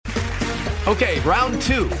Okay, round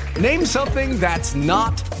two. Name something that's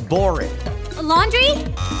not boring. A laundry?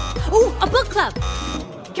 Ooh, a book club.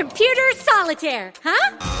 Computer solitaire,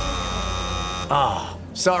 huh? Ah,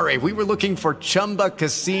 sorry, we were looking for Chumba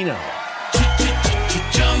Casino.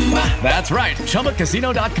 That's right,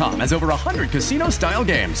 ChumbaCasino.com has over 100 casino-style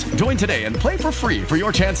games. Join today and play for free for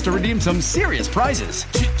your chance to redeem some serious prizes.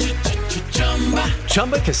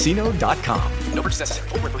 ChumbaCasino.com. No purchase necessary.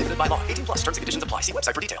 Void where prohibited by law. 18 plus terms and conditions apply. See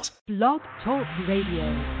website for details. Blog Talk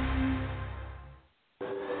Radio.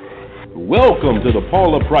 Welcome to the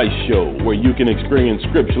Paula Price Show, where you can experience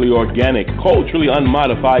scripturally organic, culturally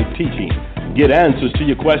unmodified teaching, get answers to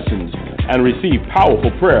your questions, and receive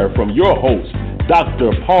powerful prayer from your host,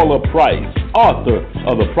 Dr. Paula Price, author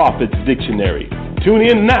of the Prophet's Dictionary. Tune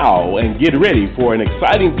in now and get ready for an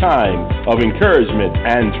exciting time of encouragement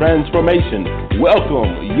and transformation.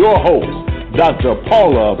 Welcome your host, Dr.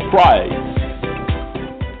 Paula Price.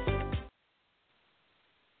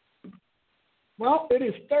 Well, it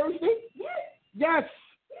is Thursday. Yes.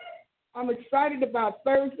 I'm excited about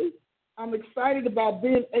Thursday. I'm excited about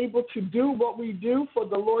being able to do what we do for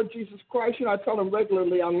the Lord Jesus Christ. You know, I tell him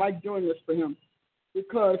regularly I like doing this for him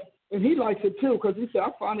because, and he likes it too, because he said,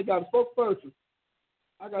 I finally got a spokesperson.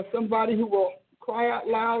 I got somebody who will cry out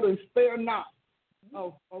loud and spare not.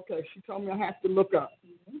 Oh, okay. She told me I have to look up.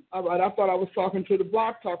 Mm-hmm. All right. I thought I was talking to the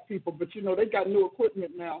Block Talk people, but, you know, they got new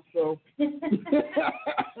equipment now, so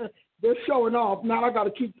they're showing off. Now I got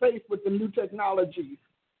to keep pace with the new technologies.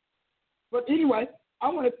 But anyway, I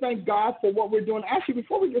want to thank God for what we're doing. Actually,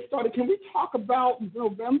 before we get started, can we talk about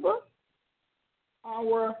November,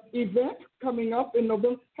 our event coming up in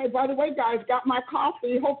November? Hey, by the way, guys, got my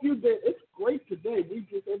coffee. Hope you did. It's great today. We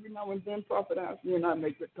just every now and then, Prophet asks me and I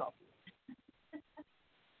make good coffee.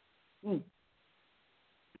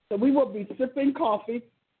 So we will be sipping coffee.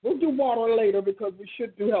 We'll do water later because we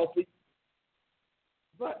should do healthy.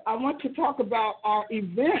 But I want to talk about our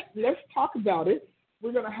event. Let's talk about it.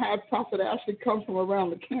 We're going to have Prophet Ashley come from around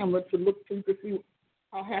the camera to look so you can see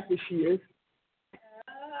how happy she is.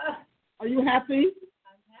 Are you happy?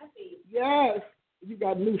 I'm happy. Yes. You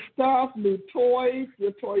got new stuff, new toys.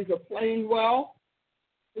 Your toys are playing well.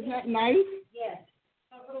 Isn't that nice? Yes.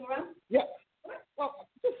 Want a little run? Yes. Well,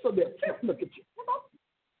 just so that. Just look at you. Well,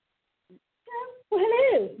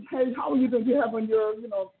 hello. Hey, how are you doing? You having your,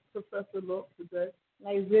 professor look today?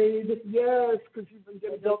 Like really? Yes, because you've been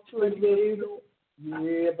getting up to it.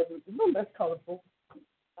 Yeah, but that's colorful.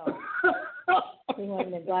 Oh. You want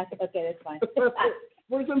it in black? Okay, that's fine.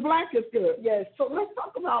 Where's in black is good. Yes. So let's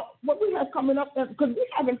talk about what we have coming up, because we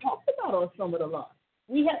haven't talked about our summit a lot.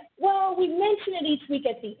 We mention it each week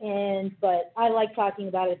at the end, but I like talking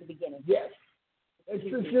about it at the beginning. Yes. And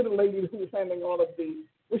since you're the lady who's handling all of these,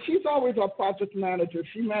 well, she's always our project manager.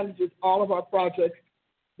 She manages all of our projects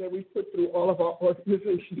that we put through all of our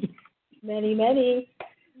organizations. Many, many.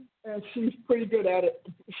 And she's pretty good at it.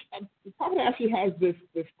 Probably actually has this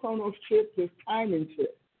Chronos chip, this timing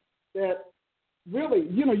chip, that really,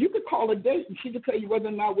 you could call a date and she could tell you whether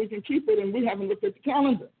or not we can keep it, and we haven't looked at the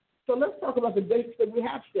calendar. So let's talk about the dates that we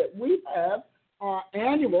have set. We have our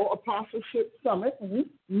annual Apostleship Summit,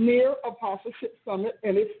 Near Apostleship Summit,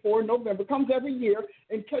 and it's for November. It comes every year.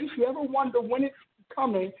 In case you ever wonder when it's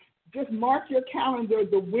coming, just mark your calendar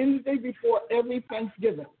the Wednesday before every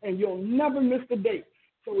Thanksgiving, and you'll never miss the date.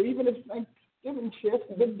 So even if Thanksgiving shifts,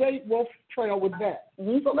 the date will trail with that.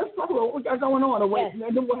 Mm-hmm. So let's talk about what we got going on. Yes.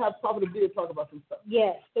 And then we'll have Prophet Adia talk about some stuff.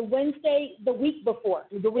 Yes, the Wednesday, the week before.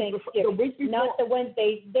 The week before. Not the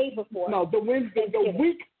Wednesday, day before. No, the Wednesday, the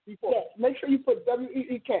week before. Yes. Make sure you put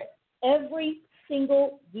WEEK. Every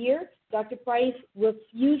single year, Dr. Price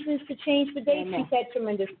refuses to change the date. She's had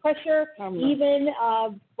tremendous pressure, even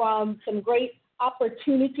from some great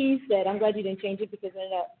opportunities that I'm glad you didn't change it because it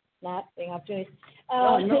ended up not being opportunities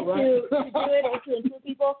to do it or to include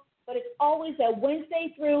people. But it's always that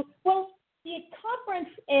Wednesday through, the conference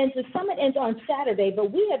ends, the summit ends on Saturday,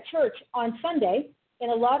 but we have church on Sunday,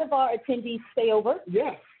 and a lot of our attendees stay over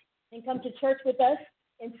and come to church with us.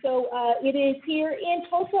 And so it is here in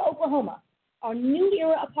Tulsa, Oklahoma, our New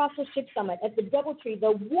Era Apostleship Summit at the Doubletree,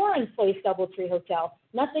 the Warren Place Doubletree Hotel,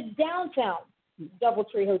 not the downtown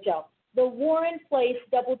Doubletree Hotel, the Warren Place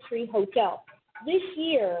Doubletree Hotel. This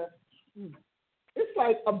year, it's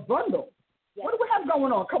like a bundle. Yes. What do we have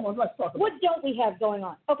going on? Come on, let's talk about it. What don't we have going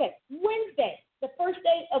on? Okay, Wednesday, the first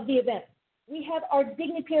day of the event, we have our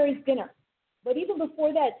dignitaries dinner. But even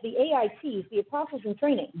before that, the AITs, the Apostles in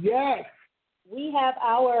Training. Yes. We have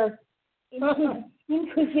our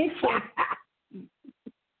Inquisition.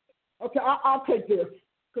 Okay, I'll take this.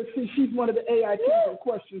 Because she's one of the AITs in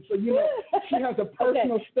question, so she has a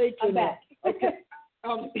personal stake in that. Okay.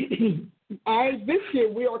 This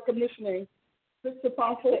year we are commissioning 6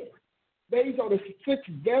 apostles. These are the 6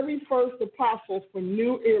 very first apostles for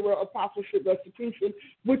New Era Apostleship Restitution,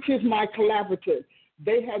 which is my collaborative.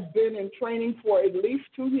 They have been in training for at least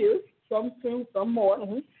 2 years, some 2, some more.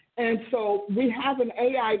 Mm-hmm. And so we have an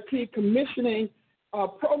AIT commissioning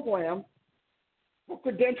program for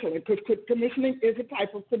credentialing, because commissioning is a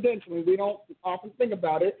type of credentialing. We don't often think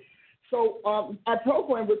about it. So our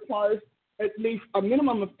program requires at least a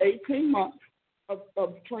minimum of 18 months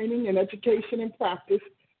of training and education and practice,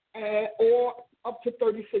 or up to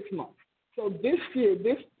 36 months. So this year,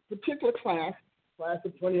 this particular class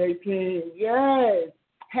of 2018, yes,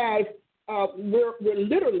 has,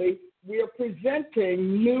 we are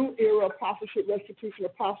presenting New Era Apostleship Restitution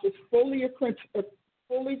Apostles fully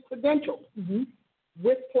credentialed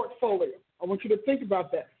with portfolio. I want you to think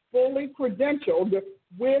about that. Fully credentialed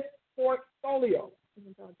with portfolio.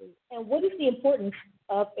 And what is the importance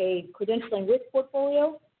of a credentialing with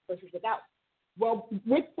portfolio versus without? Well,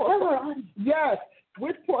 with portfolio, yes,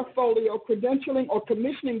 with portfolio, credentialing or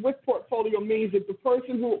commissioning with portfolio means that the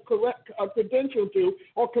person who credentialed you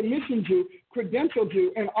or commissioned you, credentialed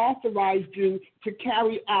you, and authorized you to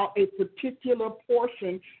carry out a particular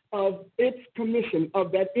portion of its commission,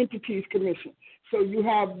 of that entity's commission. So you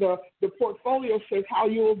have the portfolio says how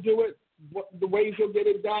you will do it, the ways you'll get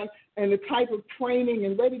it done, and the type of training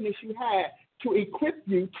and readiness you had to equip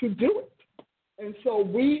you to do it. And so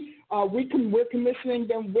we're commissioning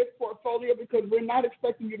them with portfolio, because we're not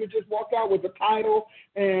expecting you to just walk out with a title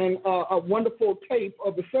and a wonderful tape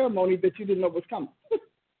of the ceremony that you didn't know was coming.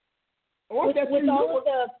 With all of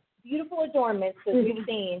the beautiful adornments that we've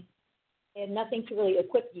seen, and nothing to really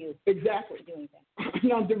equip you. Exactly. To do anything.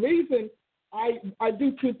 Now, the reason I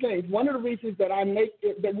do 2 things. One of the reasons that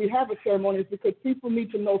that we have a ceremony is because people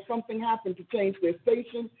need to know something happened to change their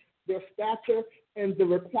station, their stature, and the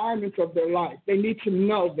requirements of their life. They need to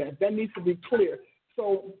know that. That needs to be clear.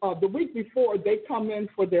 So the week before, they come in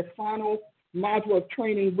for their final module of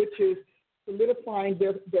training, which is solidifying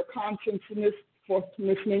their consciousness for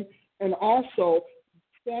commissioning, and also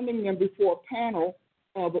standing them before a panel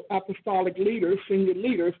of apostolic leaders, senior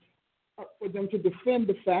leaders, for them to defend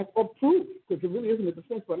the fact or prove, because it really isn't a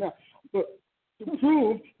defense right now, but to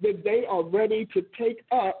prove that they are ready to take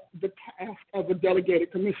up the task of a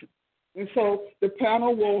delegated commission. And so the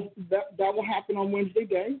panel that will happen on Wednesday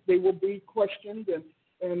day. They will be questioned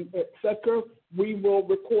and et cetera. We will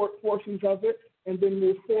record portions of it and then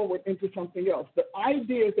move forward into something else. The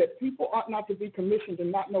idea is that people ought not to be commissioned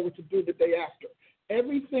and not know what to do the day after.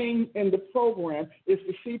 Everything in the program is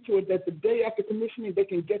to see to it that the day after commissioning, they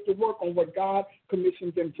can get to work on what God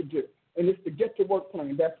commissioned them to do. And it's the get to work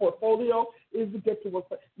plan. That portfolio is the get to work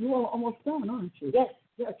plan. You are almost done, aren't you? Yes.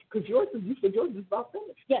 Yes, because you said yours is about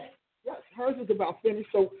finished. Yes. Yes, hers is about finished.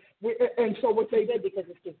 So what they did, because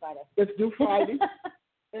it's due Friday. It's due Friday,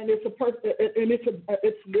 and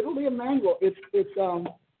it's literally a manual. It's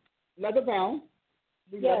leather bound.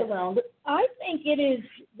 Leather bound it. I think it is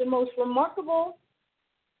the most remarkable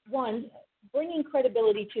one, bringing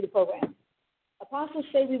credibility to the program. Apostles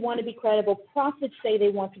say we want to be credible. Prophets say they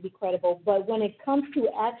want to be credible. But when it comes to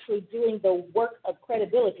actually doing the work of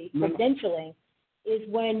credibility, credentialing, is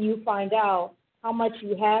when you find out how much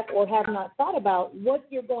you have or have not thought about what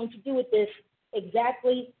you're going to do with this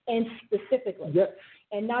exactly and specifically. Yes.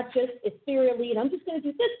 And not just ethereally, and I'm just going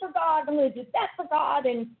to do this for God, I'm going to do that for God,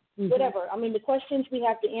 and whatever. I mean, the questions we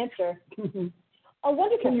have to answer are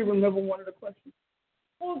wonderful. Can you remember one of the questions?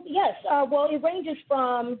 Well, yes. It ranges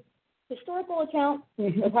from historical account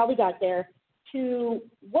of how we got there to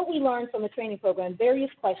what we learned from the training program, various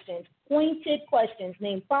questions, pointed questions,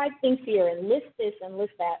 name 5 things here and list this and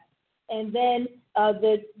list that. And then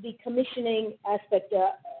the commissioning aspect,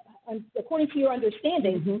 according to your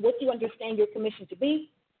understanding, what do you understand your commission to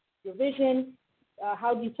be, your vision,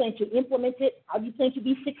 how do you plan to implement it, how do you plan to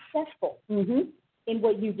be successful in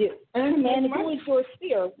what you do, and who is your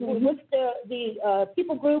sphere, what's the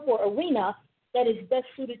people group or arena that is best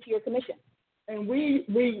suited to your commission. And we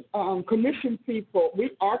commission people.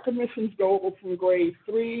 Our commissions go from grade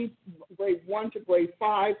 3, grade 1 to grade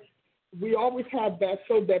 5. We always have that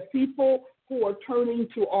so that people who are turning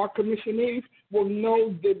to our commissionees will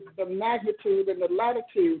know the magnitude and the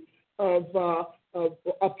latitude of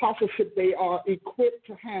apostleship they are equipped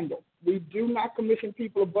to handle. We do not commission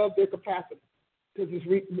people above their capacity, because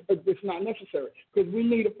it's not necessary, because we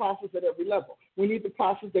need apostles at every level. We need the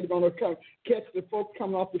apostles that are going to come catch the folks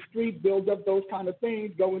coming off the street, build up those kind of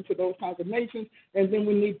things, go into those kinds of nations, and then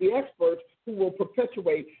we need the experts who will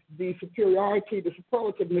perpetuate the superiority, the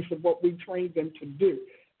superlativeness of what we train them to do.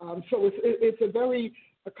 So it's a very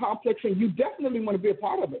accomplishing, you definitely want to be a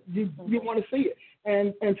part of it. You want to see it.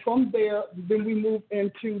 And from there, then we move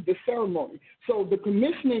into the ceremony. So the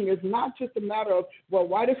commissioning is not just a matter of, well,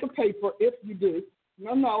 write us a paper if you do.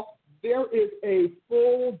 No. There is a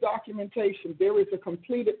full documentation. There is a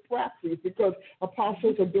completed praxis because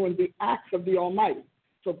apostles are doing the acts of the Almighty.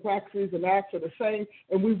 So praxis and acts are the same,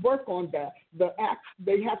 and we work on that. The acts,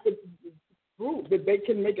 they have to prove that they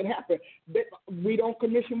can make it happen. We don't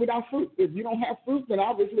commission without fruit. If you don't have fruit, then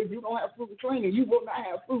obviously if you don't have fruit in training, you will not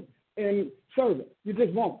have fruit in service. You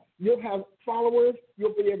just won't. You'll have followers.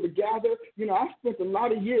 You'll be able to gather. I spent a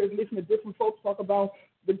lot of years listening to different folks talk about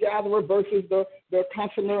the gatherer versus the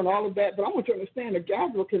counselor and all of that. But I want you to understand, a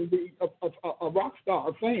gatherer can be a rock star,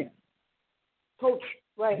 a fan, coach.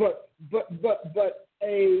 Right. But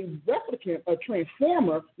a replicant, a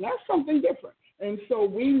transformer, that's something different. And so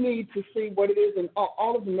we need to see what it is, and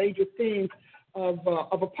all of the major themes of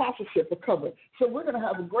apostleship are covered. So we're going to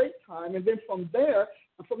have a great time, and then from there,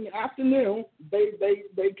 from the afternoon, they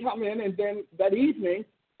come in, and then that evening,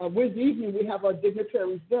 Wednesday evening, we have our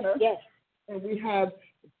dignitaries dinner. Yes. And we have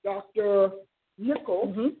Dr.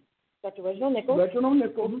 Nichols, Dr. Reginald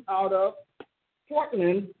Nichols, out of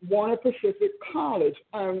Portland, Warner Pacific College.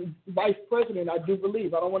 Vice president, I do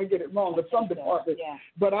believe. I don't want to get it wrong. It's some department,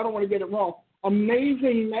 but I don't want to get it wrong.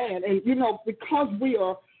 Amazing man. And, because we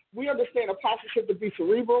understand apostleship to be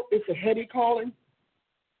cerebral, it's a heady calling.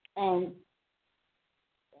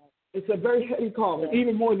 It's a very heady calling,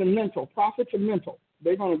 even more than mental. Prophets are mental.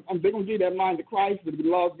 They're going to give their mind to Christ, but the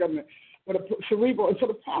laws government. But cerebral. And so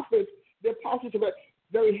the prophets, the apostles are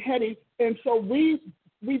very heady. And so we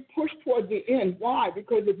push toward the end. Why?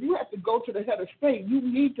 Because if you have to go to the head of state, you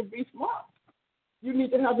need to be smart. You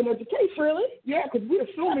need to have an education. Really? Yeah, because we're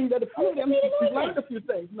assuming that a few of them learned a few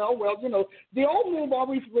things. No, well, the old move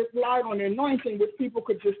always relied on the anointing, which people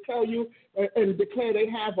could just tell you and declare they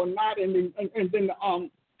have or not, and then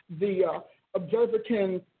the observer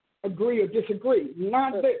can agree or disagree.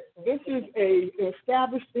 Not this. This is an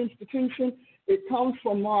established institution. It comes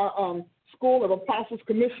from our School of Apostles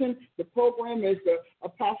Commission. The program is the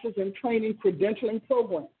Apostles in Training Credentialing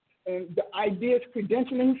Program. And the idea is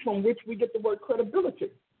credentialing, from which we get the word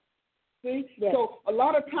credibility. See? Yes. So a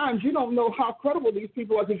lot of times you don't know how credible these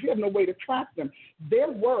people are because you have no way to track them.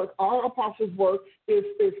 Their work, our apostles' work, is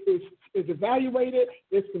evaluated,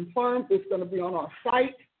 it's confirmed, it's going to be on our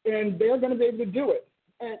site, and they're going to be able to do it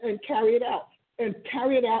and carry it out. And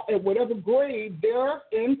carry it out at whatever grade their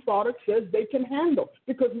end product says they can handle.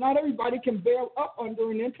 Because not everybody can bear up under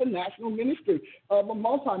an international ministry, a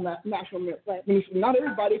multinational ministry. Not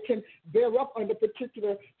everybody can bear up under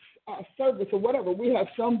particular service or whatever. We have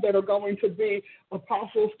some that are going to be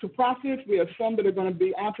apostles to prophets. We have some that are going to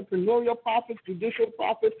be entrepreneurial prophets, judicial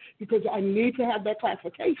prophets, because I need to have that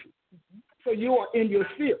classification. So you are in your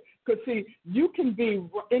sphere. Because, see, you can be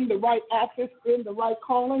in the right office, in the right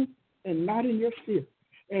calling, and not in your sphere.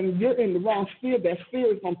 And you're in the wrong sphere. That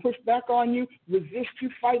sphere is going to push back on you, resist you,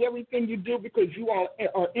 fight everything you do because you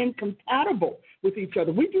are incompatible with each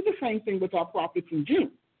other. We do the same thing with our prophets in June.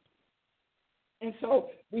 And so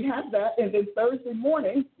we have that. And then Thursday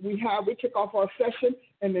morning, we kick off our session.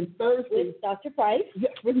 And then Thursday. With Dr. Price.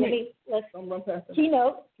 Yes, with me. Let's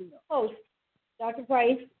keynote host. Dr.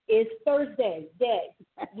 Price is Thursday day.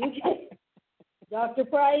 Dr.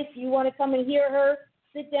 Price, you want to come and hear her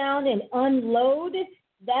sit down and unload?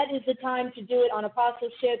 That is the time to do it on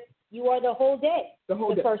apostleship. You are the whole day. The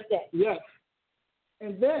first day. Yes.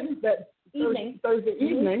 And then that Thursday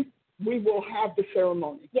evening, we will have the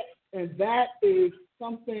ceremony. Yes. And that is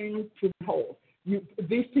something to behold.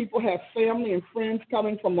 These people have family and friends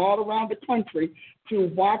coming from all around the country to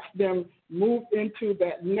watch them move into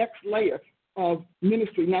that next layer of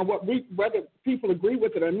ministry. Now, whether people agree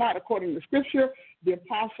with it or not, according to Scripture, the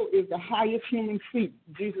apostle is the highest human seat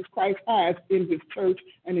Jesus Christ has in his church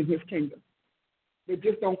and in his kingdom. They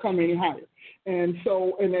just don't come any higher. And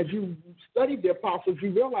as you study the apostles,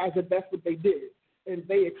 you realize that that's what they did. And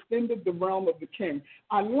they extended the realm of the king.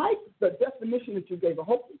 I like the definition that you gave. I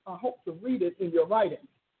hope to read it in your writing.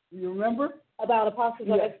 You remember? About apostles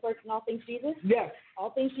are experts in all things Jesus? Yes.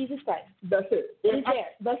 All things Jesus Christ. That's it. It is there.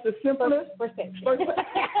 That's the simplest. First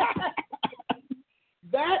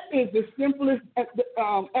That is the simplest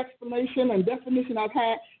explanation and definition I've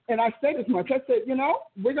had. And I said as much. I said,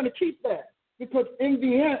 we're going to keep that. Because in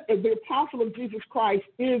the end, the apostle of Jesus Christ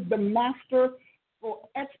is the master or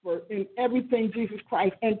expert in everything Jesus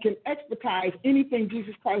Christ and can expertise anything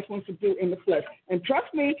Jesus Christ wants to do in the flesh. And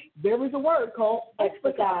trust me, there is a word called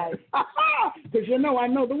expertise. Because I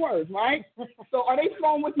know the words, right? So are they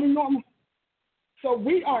flowing with me normal? So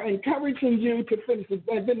we are encouraging you to finish this.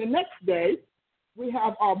 And then the next day, we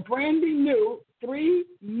have our brandy new 3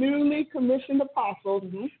 newly commissioned apostles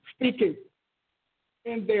speaking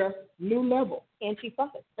in their new level. And chief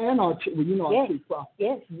prophet. And our chief prophet.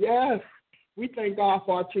 Yes. Yes. We thank God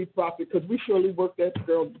for our chief prophet because we surely worked that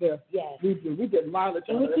girl to death. Yes. We do. We get mileage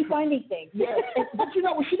and out of we keep finding things. Yes. But you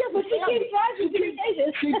know what? She doesn't.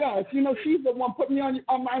 She does. You know, she's the one putting me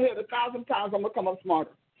on my head 1,000 times. I'm going to come up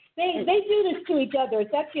smarter. They do this to each other.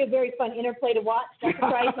 It's actually a very fun interplay to watch, Dr.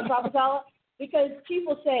 Price and Prophet Paula, because Chief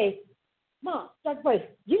will say, Mom, Dr. Price,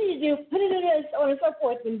 you need to do, put it in this, and so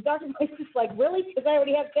forth. And Dr. Price is like, really? Because I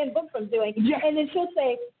already have 10 books I'm doing. Yeah. And then she'll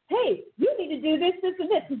say, hey, you need to do this, this,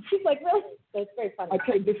 and this. And she's like, really? So it's very funny.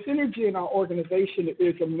 Okay, the synergy in our organization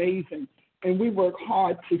is amazing. And we work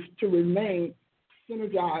hard to remain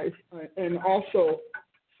synergized and also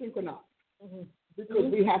synchronized.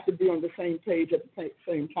 Because we have to be on the same page at the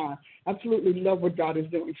same time. Absolutely love what God is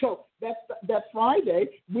doing. So that Friday,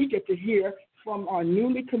 we get to hear from our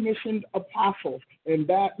newly commissioned apostles. And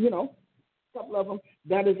that, you know, a couple of them,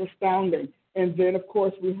 that is astounding. And then, of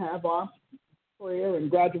course, we have our prayer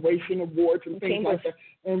and graduation awards and things like that.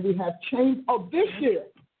 And we have changed. Oh, this year,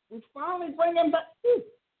 we finally bring them back.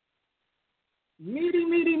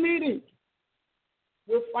 Meaty.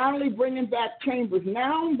 We're finally bringing back chambers.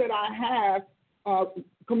 Now that I have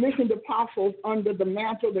commissioned apostles under the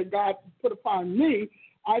mantle that God put upon me,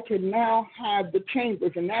 I can now have the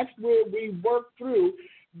chambers, and that's where we work through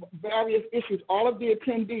various issues. All of the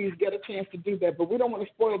attendees get a chance to do that, but we don't want to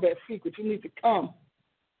spoil that secret. You need to come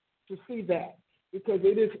to see that because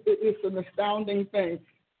it is an astounding thing.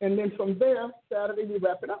 And then from there, Saturday, we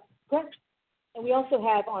wrap it up. Correct. And we also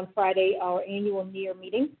have on Friday our annual NEAR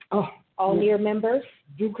meeting. Oh, all NEAR members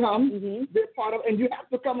do come. They're part of, and you have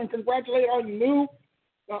to come and congratulate our newly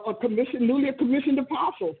commissioned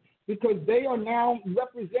apostles because they are now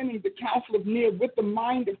representing the council of NEAR with the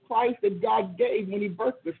mind of Christ that God gave when He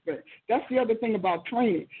birthed this thing. That's the other thing about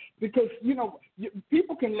training because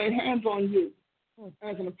people can lay hands on you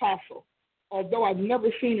as an apostle. Although I've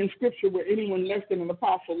never seen in Scripture where anyone less than an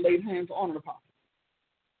apostle laid hands on an apostle.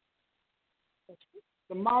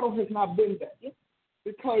 The model has not been that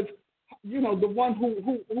because, the one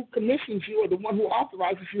who commissions you or the one who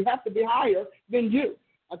authorizes you have to be higher than you.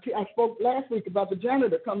 I spoke last week about the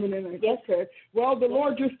janitor coming in and said, well, the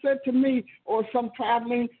Lord just said to me, or some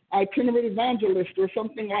traveling itinerant evangelist or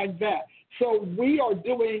something like that. So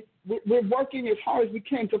we're working as hard as we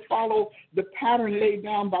can to follow the pattern laid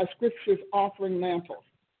down by Scripture's offering mantles.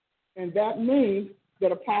 And that means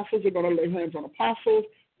that apostles are going to lay hands on apostles,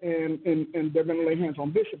 and they're going to lay hands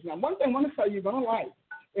on bishops. Now, one thing I want to tell you, you're going to like,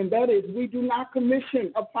 and that is we do not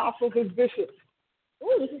commission apostles as bishops.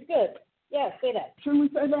 Oh, this is good. Yeah, say that. Should we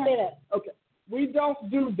say that? Say that. Okay. We don't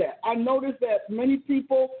do that. I noticed that many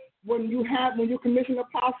people, when you commission an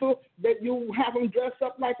apostle, that you have them dress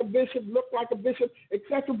up like a bishop, look like a bishop,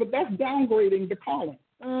 etc., but that's downgrading the calling.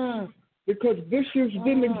 Because bishops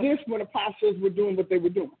didn't exist when apostles were doing what they were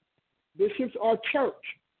doing. Bishops are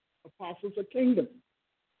church. Apostles are kingdom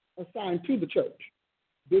assigned to the church.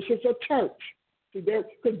 Bishops are church. See,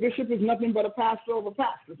 because bishop is nothing but a pastor over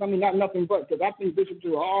pastors. I mean, not nothing but, because I think bishops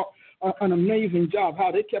do all an amazing job.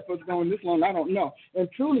 How they kept us going this long, I don't know.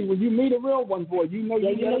 And truly, when you meet a real one, boy, you know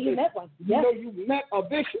you met one. You know you met a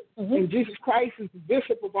bishop, and Jesus Christ is the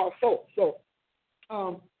bishop of our soul. So,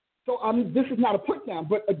 this is not a put down,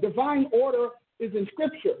 but a divine order is in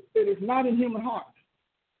Scripture. It is not in human hearts.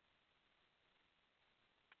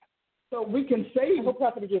 So we can say. I hope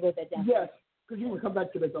Prophet you wrote that down. Yes. Because you will come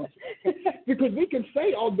back to that, don't you? Because we can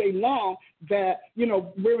say all day long that,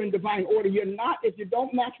 we're in divine order. You're not, if you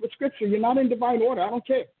don't match with Scripture, you're not in divine order. I don't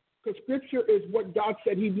care. Because Scripture is what God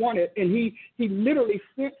said He wanted, and He literally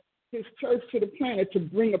sent His church to the planet to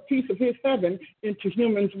bring a piece of His heaven into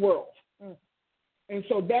humans' worlds. And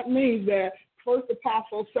so that means that first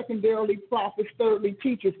apostles, secondarily prophets, thirdly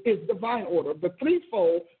teachers is divine order. The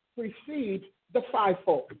threefold precedes the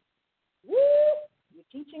fivefold. Woo!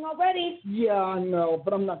 Teaching already. Yeah, I know,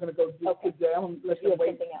 but I'm not going to go deep today. I'm going to let you wait.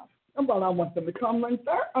 Something else. Well, I want them to come on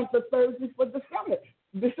Thursday for the summit.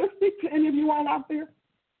 Does this speak to any of you all out there?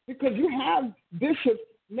 Because you have bishops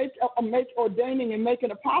make ordaining and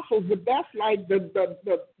making apostles, but that's like the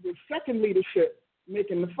second leadership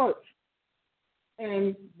making the first.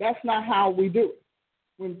 And that's not how we do it.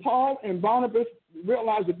 When Paul and Barnabas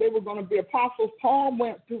realized that they were going to be apostles, Paul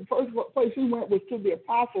went to the first place he went was to the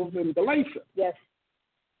apostles in Galatia. Yes.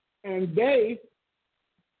 And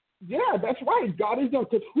that's right. God is doing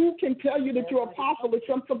it. Because who can tell you that you're an apostle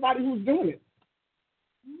except somebody who's doing it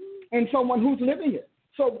and someone who's living it?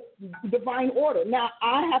 So divine order. Now,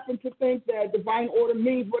 I happen to think that divine order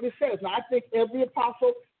means what it says. Now, I think every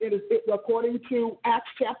apostle, according to Acts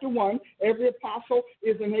chapter 1, every apostle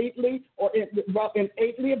is innately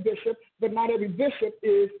a bishop, but not every bishop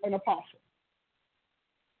is an apostle.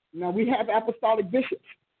 Now, we have apostolic bishops,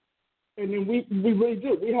 and then we really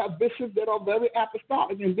do. We have bishops that are very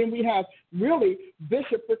apostolic, and then we have really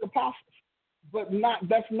bishopric apostles. But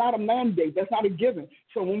that's not a mandate. That's not a given.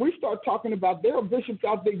 So when we start talking about there are bishops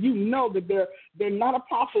out there, you know that they're not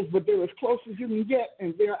apostles, but they're as close as you can get,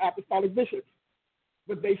 and they're apostolic bishops.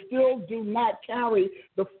 But they still do not carry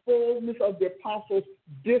the fullness of the apostles'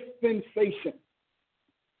 dispensation,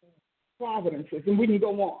 providences, and we can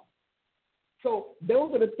go on. So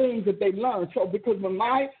those are the things that they learn. So because when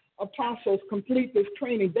my apostles complete this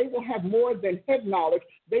training, they will have more than head knowledge.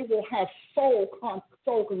 They will have soul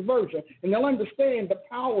conversion, and they'll understand the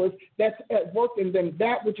powers that's at work in them,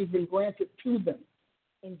 that which has been granted to them.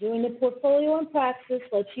 And doing the portfolio and praxis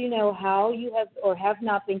lets you know how you have or have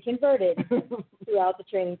not been converted throughout the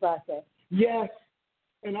training process. Yes,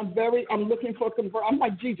 and I'm looking for convert. I'm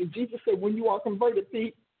like Jesus. Jesus said, when you are converted,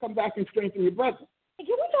 Pete, come back and strengthen your brethren. Can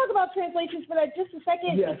we talk about translations for that just a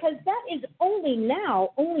second? Yes. Because that is only in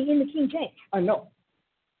the King James. I know.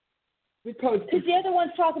 Because the other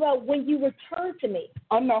ones talk about when you return to me.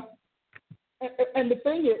 I know. And the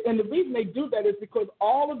thing is, and the reason they do that is because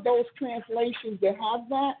all of those translations that have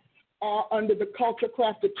that are under the culture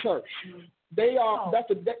crafted church. They are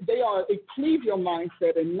they are ecclesial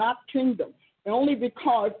mindset and not kingdom. And only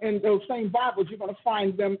because in those same Bibles you're going to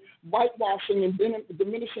find them whitewashing and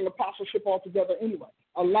diminishing apostleship altogether anyway.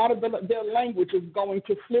 A lot of their language is going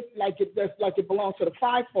to flip like it belongs to the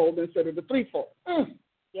fivefold instead of the threefold.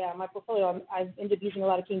 Yeah, my portfolio, I end up using a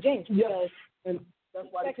lot of King James. Yes, and that's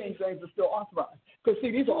why the King James is still authorized. Because,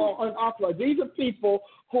 see, these are all unauthorized. These are people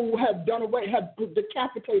who have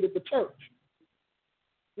decapitated the church.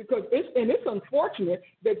 Because it's unfortunate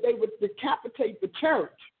that they would decapitate the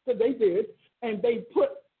church, because they did, and they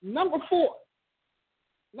put number 4,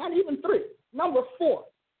 not even 3, number 4,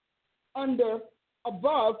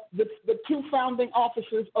 above the 2 founding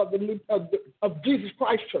officers of Jesus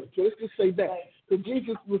Christ Church. So let's just say that. Right. So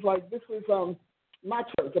Jesus was like, this is my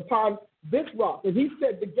church upon this rock. And he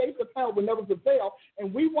said the gates of hell will never prevail.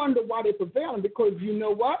 And we wonder why they're prevailing, because you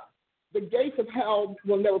know what? The gates of hell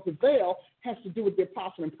will never prevail has to do with the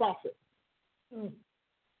apostle and prophet.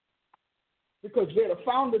 Because they're the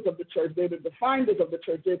founders of the church. They're the definders of the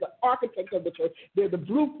church. They're the architects of the church. They're the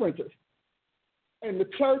blueprinters. And the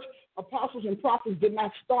church, apostles and prophets, did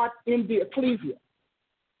not start in the ecclesia.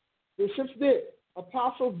 Bishops did.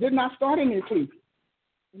 Apostles did not start in the ecclesia.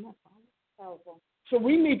 Isn't that powerful? So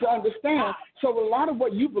we need to understand. So a lot of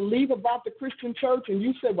what you believe about the Christian church, and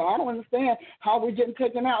you say, well, I don't understand how we're getting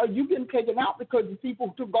taken out. You're getting taken out because the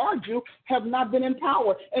people to guard you have not been in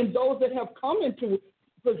power. And those that have come into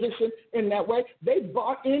position in that way, they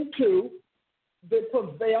bought into the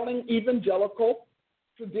prevailing evangelical,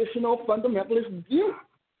 traditional, fundamentalist view.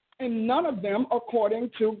 And none of them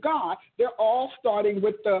according to God. They're all starting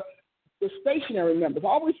with the stationary members.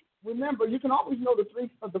 Always remember, you can always know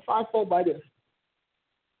the fivefold by this.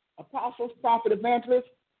 Apostles, prophet, evangelist,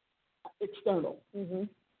 external.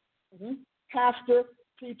 Pastor,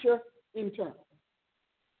 teacher, internal.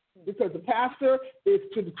 Because the pastor is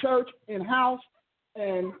to the church in-house,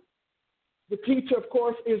 and the teacher, of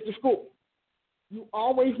course, is the school. You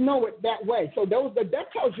always know it that way. So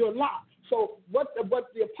that tells you a lot. So what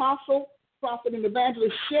the apostle, prophet, and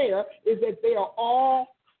evangelist share is that they are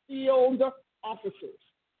all field officers.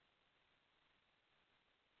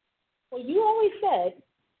 Well, you always said,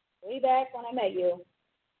 way back when I met you,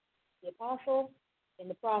 the apostle and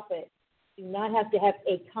the prophet do not have to have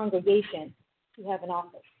a congregation to have an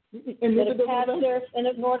office. And a pastor and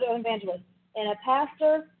nor an evangelist. And a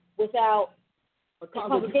pastor without a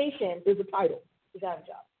congregation is a title. Is out of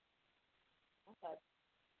job. Okay.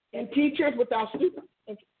 And teachers without students.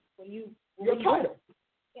 Your title.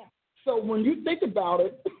 Yeah. So when you think about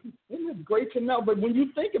it, it's great to know, but when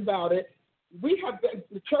you think about it,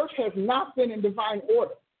 the church has not been in divine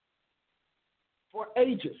order for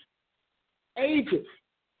ages. Ages.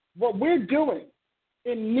 What we're doing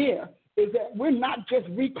in NEAR is that we're not just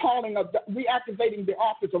reactivating the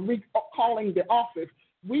office or recalling the office.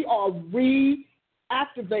 We are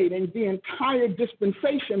reactivating the entire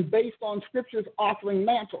dispensation based on Scripture's authoring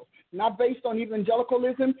mantle, not based on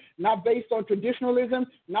evangelicalism, not based on traditionalism,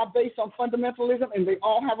 not based on fundamentalism, and they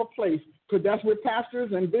all have a place, because that's where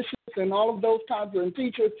pastors and bishops and all of those kinds of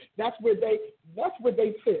teachers, that's where they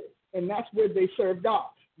fit, and that's where they serve God.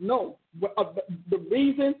 No. The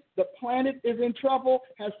reason the planet is in trouble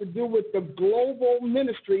has to do with the global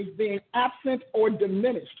ministries being absent or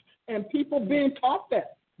diminished, and people being taught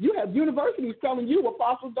that. You have universities telling you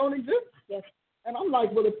apostles don't exist. Yes. And I'm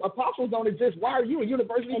like, well, if apostles don't exist, why are you a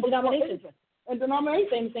university? And denominations. And denominations.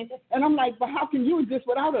 Same thing. And I'm like, but how can you exist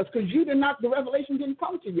without us? Because the revelation didn't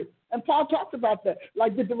come to you. And Paul talked about that.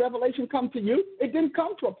 Like, did the revelation come to you? It didn't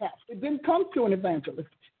come to a pastor. It didn't come to an evangelist.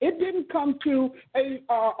 It didn't come to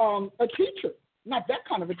a teacher. Not that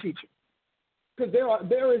kind of a teacher. Because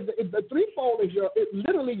there is the threefold is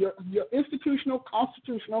literally your institutional,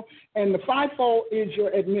 constitutional, and the fivefold is your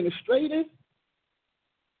administrative.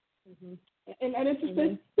 Mm-hmm. And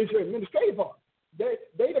interesting is your administrative part.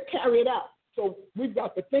 They to carry it out. So we've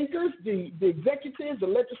got the thinkers, the executives, the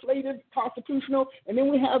legislative, constitutional, and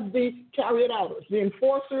then we have the carry it outers, the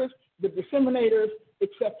enforcers, the disseminators,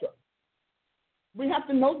 etc. We have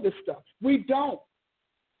to know this stuff. We don't.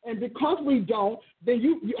 And because we don't, then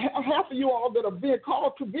half of you all that are being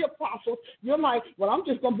called to be apostles, you're like, well, I'm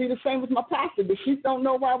just going to be the same as my pastor. The sheep don't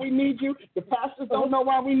know why we need you. The pastors don't know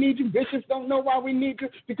why we need you. Bishops don't know why we need you,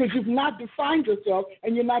 because you've not defined yourself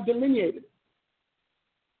and you're not delineated.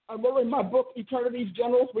 I wrote in my book, Eternity's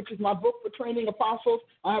Generals, which is my book for training apostles.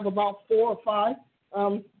 I have about 4 or 5.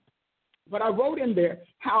 But I wrote in there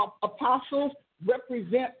how apostles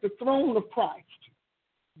represent the throne of Christ.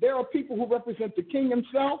 There are people who represent the king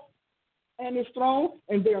himself and his throne,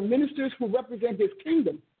 and there are ministers who represent his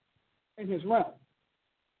kingdom and his realm.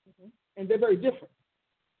 Mm-hmm. And they're very different.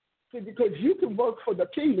 See, because you can work for the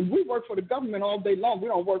kingdom. We work for the government all day long. We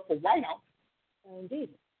don't work for White House. Indeed.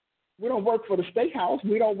 We don't work for the State House.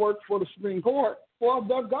 We don't work for the Supreme Court, for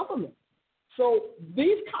the government. So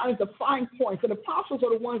these kinds of fine points, and apostles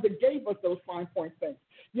are the ones that gave us those fine point things.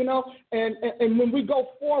 You know, and when we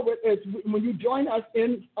go forward, when you join us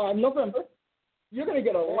in November, you're going to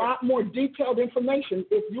get a lot more detailed information.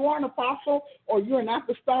 If you are an apostle or you're an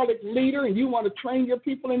apostolic leader and you want to train your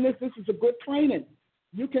people in this is a good training.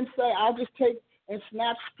 You can say, I'll just take and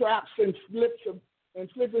snap scraps and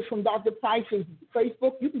slippers from Dr. Price's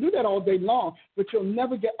Facebook. You can do that all day long, but you'll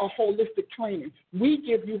never get a holistic training. We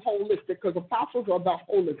give you holistic because apostles are about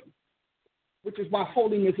holism, which is why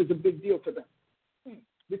holiness is a big deal to them.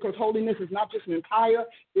 Because holiness is not just an entire,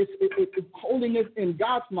 holiness in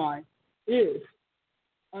God's mind is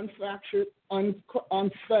unfractured,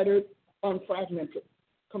 unfettered, unfragmented,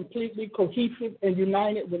 completely cohesive and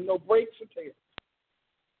united with no breaks or tears.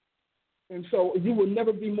 And so you will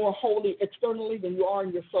never be more holy externally than you are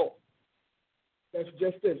in your soul. That's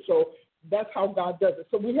just it. So that's how God does it.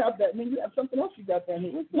 So we have that. And then you have something else you got there.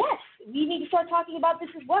 Yes, we need to start talking about this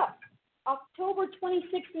as well. October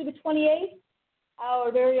 26th through the 28th,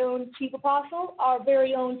 our very own chief apostle, our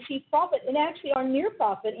very own chief prophet, and actually our near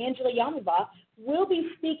prophet, Angela Yamava, will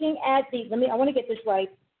be speaking at I want to get this right,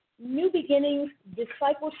 New Beginnings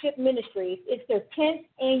Discipleship Ministries. It's their 10th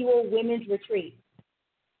annual women's retreat.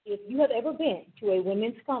 If you have ever been to a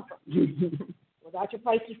women's conference where Dr.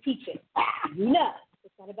 Price is teaching, you know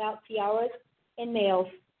it's not about tiaras and nails.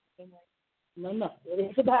 No.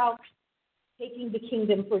 It is about taking the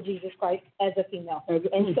kingdom for Jesus Christ as a female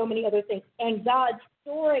and so many other things. And God's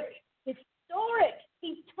historic,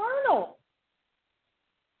 eternal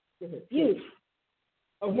use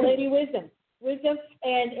of Lady Wisdom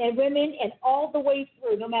and women and all the way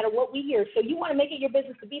through, no matter what we hear. So you want to make it your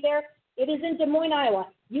business to be there. It is in Des Moines, Iowa.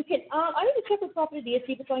 You can, I need to check with Prophet Adia,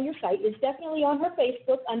 see if it's on your site. It's definitely on her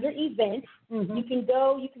Facebook under events. Mm-hmm. You can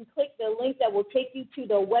go, you can click the link that will take you to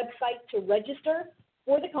the website to register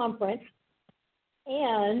for the conference.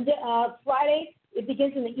 And Friday, it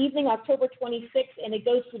begins in the evening, October 26th, and it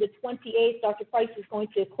goes through the 28th. Dr. Price is going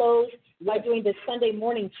to close by doing the Sunday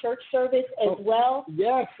morning church service as well.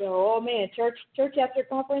 Yes. So, church after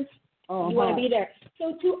conference. You want to be there.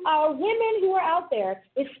 So to our women who are out there,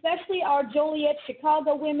 especially our Joliet,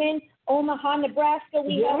 Chicago women, Omaha, Nebraska,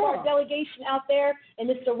 we have our delegation out there in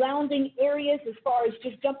the surrounding areas as far as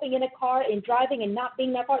just jumping in a car and driving and not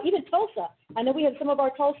being that far. Even Tulsa. I know we have some of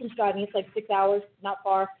our Tulsans driving. It's like 6 hours, not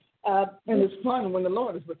far. And it's fun when the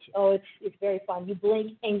Lord is with you. Oh, it's very fun. You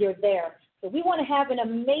blink and you're there. So we want to have an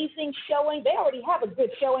amazing showing. They already have a good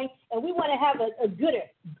showing, and we want to have a gooder.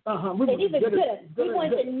 We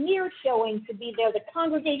want the near showing to be there, the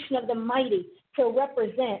congregation of the mighty to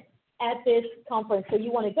represent at this conference. So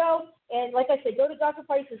you want to go, and like I said, go to Dr.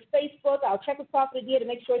 Price's Facebook. I'll check with Prophet Adia to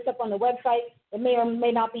make sure it's up on the website. It may or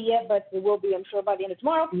may not be yet, but it will be, I'm sure, by the end of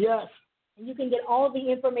tomorrow. Yes. And you can get all of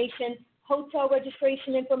the information. Hotel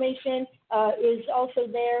registration information is also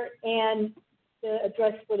there, and the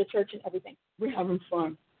address for the church and everything. We're having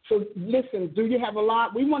fun. So listen, do you have a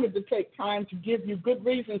lot? We wanted to take time to give you good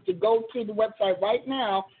reasons to go to the website right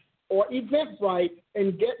now or Eventbrite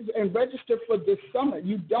and register for this summit.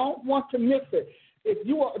 You don't want to miss it. If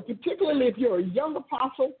you are, particularly if you're a young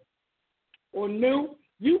apostle or new,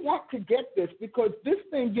 you want to get this because this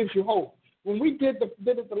thing gives you hope. When we did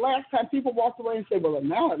it the last time, people walked away and said, well,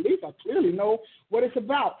 now at least I clearly know what it's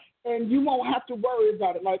about. And you won't have to worry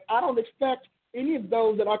about it. Like, I don't expect any of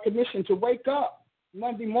those that are commissioned to wake up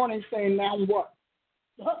Monday morning saying, now what?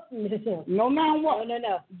 No, now what?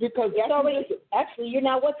 No. Because that's actually, you're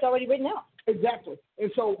not what's already written out. Exactly.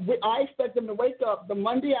 And so I expect them to wake up the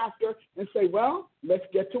Monday after and say, well, let's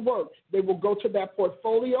get to work. They will go to that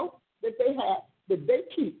portfolio that they have, that they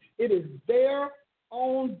keep. It is their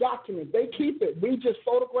own document. They keep it. We just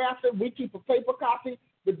photograph it. We keep a paper copy,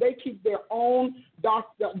 but they keep their own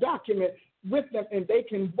document with them, and they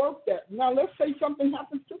can work that. Now, let's say something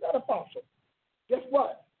happens to that apostle. Guess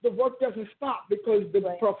what? The work doesn't stop because the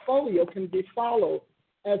portfolio can be followed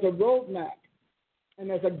as a roadmap and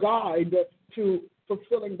as a guide to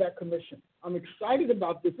fulfilling that commission. I'm excited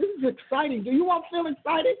about this. This is exciting. Do you all feel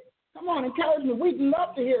excited? Come on, encourage me. We'd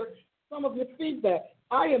love to hear some of your feedback.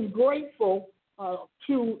 I am grateful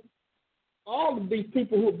to all of these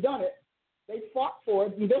people who have done it. They fought for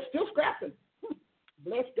it, and they're still scrapping.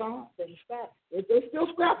 Bless God. They're still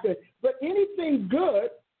scrapping. But anything good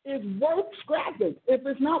is worth scrapping. If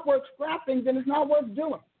it's not worth scrapping, then it's not worth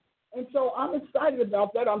doing. And so I'm excited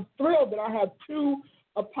about that. I'm thrilled that I have two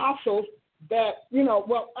apostles that,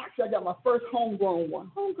 actually I got my first homegrown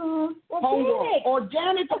one.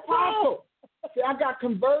 Organic apostle. See, I got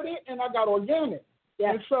converted and I got organic. Yeah.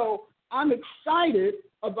 And so I'm excited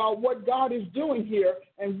about what God is doing here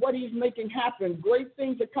and what he's making happen. Great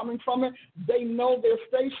things are coming from it. They know their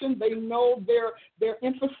station. They know their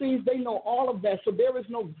emphases. They know all of that. So there is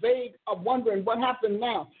no vague of wondering what happened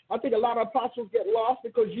now. I think a lot of apostles get lost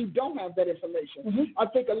because you don't have that information. Mm-hmm. I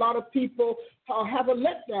think a lot of people have a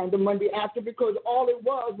letdown the Monday after because all it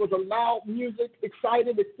was a loud music,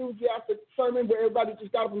 excited, enthusiastic sermon where everybody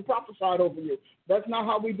just got up and prophesied over you. That's not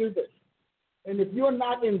how we do this. And if you're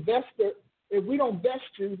not invested, if we don't vest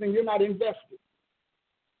you, then you're not invested.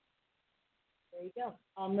 There you go.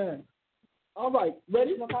 Amen. All right.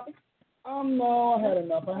 Ready? No coffee? No, I had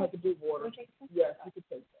enough. I had to do water. Yes, you can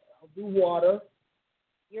take that. I'll do water.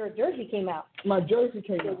 Your jersey came out. My jersey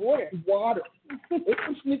came out. Water. It's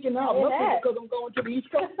been sneaking out. Nothing because I'm going to the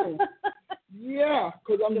East Coast. Yeah,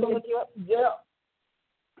 because I'm going to. Yeah.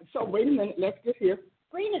 So wait a minute. Let's get here.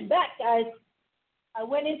 Screen is back, guys. I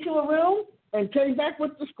went into a room and came back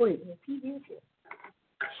with the screen.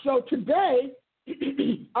 So today,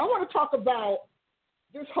 I want to talk about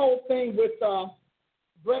this whole thing with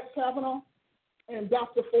Brett Kavanaugh and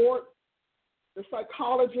Dr. Ford, the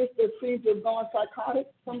psychologist that seems to have gone psychotic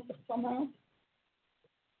somehow.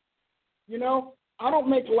 I don't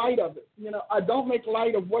make light of it. I don't make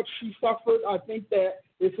light of what she suffered. I think that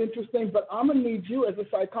it's interesting, but I'm going to need you as a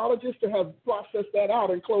psychologist to have processed that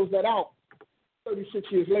out and closed that out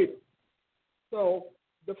 36 years later. So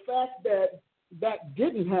the fact that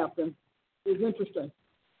didn't happen is interesting.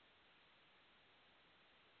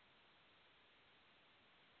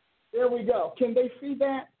 There we go. Can they see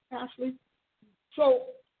that, Ashley? So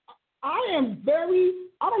I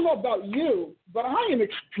don't know about you, but I am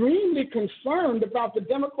extremely concerned about the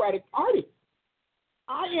Democratic Party.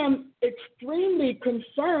 I am extremely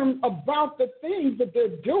concerned about the things that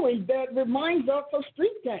they're doing that reminds us of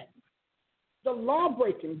street gangs. The law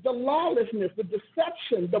breaking, the lawlessness, the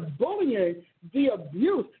deception, the bullying, the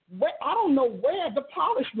abuse. I don't know where the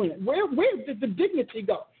polish went. Where did the dignity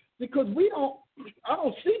go? Because I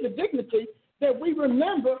don't see the dignity that we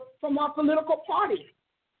remember from our political parties.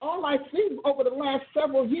 All I see over the last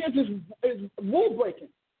several years is rule breaking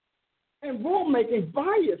and rulemaking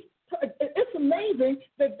bias. It's amazing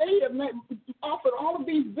that they have offered all of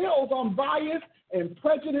these bills on bias and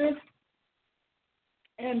prejudice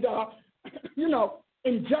and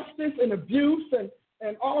injustice and abuse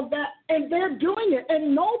and all of that, and they're doing it,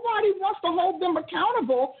 and nobody wants to hold them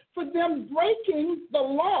accountable for them breaking the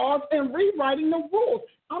laws and rewriting the rules.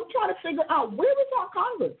 I'm trying to figure out, where is our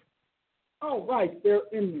Congress? Oh, right, they're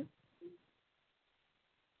in there.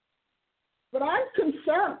 But I'm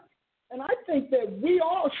concerned, and I think that we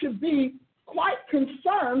all should be quite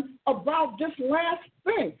concerned about this last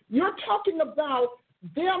thing. You're talking about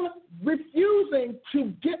them refusing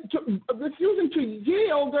to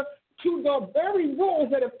yield to the very rules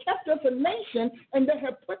that have kept us a nation and that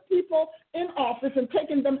have put people in office and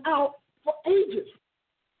taken them out for ages.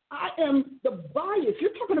 I am the bias.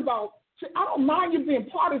 You're talking about, I don't mind you being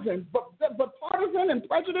partisan, but partisan and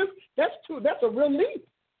prejudice, that's a real leap.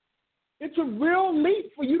 It's a real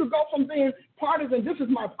leap for you to go from being partisan, this is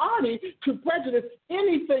my party, to prejudice.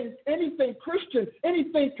 Anything Christian,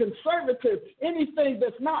 anything conservative, anything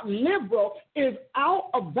that's not liberal is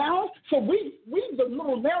out of bounds. So we the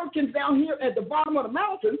little Americans down here at the bottom of the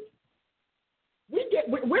mountain,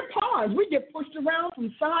 we're pawns. We get pushed around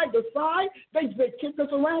from side to side. They kick us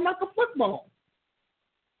around like a football.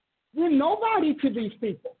 We're nobody to these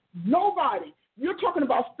people. Nobody. You're talking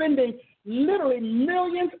about spending literally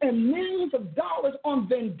millions and millions of dollars on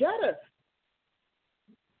vendettas.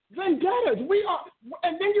 Vendettas.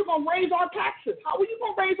 And then you're going to raise our taxes. How are you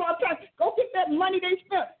going to raise our taxes? Go get that money they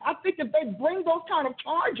spent. I think if they bring those kind of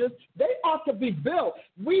charges, they ought to be billed.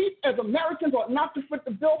 We as Americans ought not to foot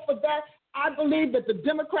the bill for that. I believe that the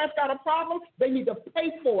Democrats got a problem. They need to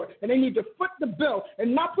pay for it, and they need to foot the bill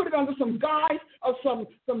and not put it under some guise of some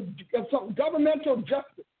governmental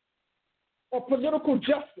justice or political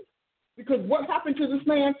justice. Because what happened to this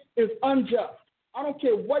man is unjust. I don't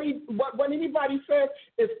care what anybody says,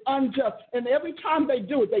 it's unjust. And every time they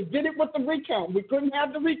do it, they did it with the recount. We couldn't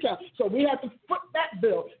have the recount, so we had to foot that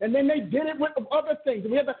bill. And then they did it with other things.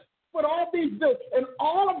 We had to put all these bills and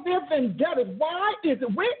all of their vendettas. Why is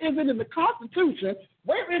it? Where is it in the Constitution?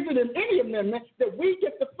 Where is it in any amendment that we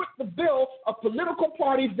get to foot the bill of political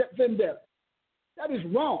parties that vendetta? That is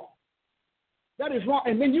wrong. That is wrong.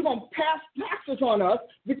 And then you're going to pass taxes on us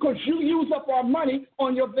because you use up our money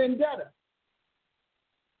on your vendetta.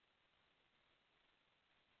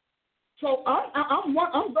 So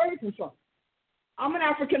I'm very concerned. I'm an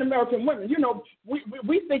African-American woman. You know,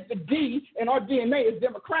 we think the D in our DNA is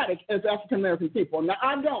democratic as African-American people. Now,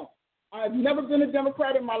 I don't. I've never been a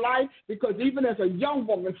Democrat in my life because even as a young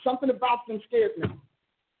woman, something about them scared me.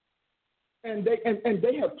 And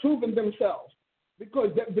they have proven themselves.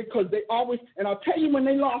 Because they always, and I'll tell you when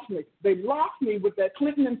they lost me with that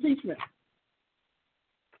Clinton impeachment.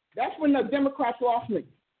 That's when the Democrats lost me.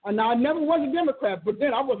 And now I never was a Democrat, but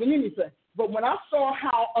then I wasn't anything. But when I saw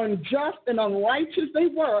how unjust and unrighteous they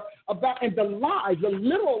were about, and the lies, the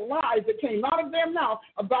literal lies that came out of their mouth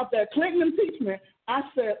about that Clinton impeachment, I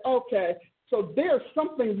said, okay, so there's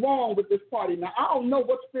something wrong with this party. Now, I don't know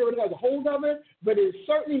what spirit has a hold of it, but it is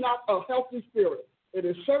certainly not a healthy spirit.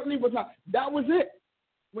 It certainly was not. That was it.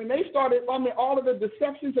 When they started, all of the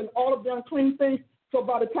deceptions and all of the unclean things, so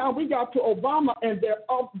by the time we got to Obama and their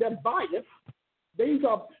bias,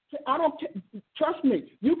 trust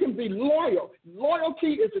me, you can be loyal.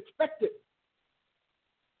 Loyalty is expected.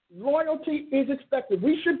 Loyalty is expected.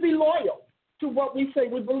 We should be loyal to what we say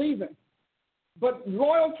we believe in. But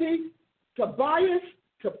loyalty to bias,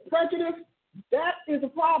 to prejudice, that is a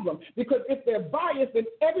problem, because if they're biased, then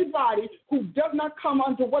everybody who does not come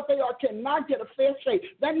under what they are cannot get a fair shake.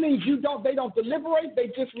 That means they don't deliberate, they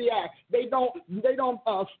just react. They don't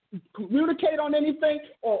communicate on anything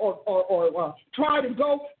or try to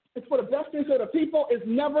go for the best interest of the people. Is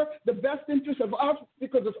never the best interest of us,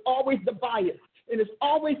 because it's always the bias. And it's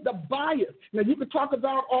always the bias. Now, you could talk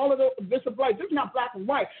about all of this of black. This is not black and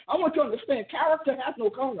white. I want you to understand, character has no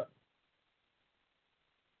color.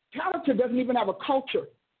 Character doesn't even have a culture.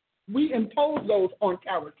 We impose those on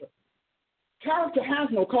character. Character has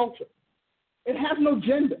no culture. It has no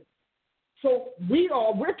gender. So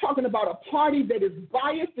we're talking about a party that is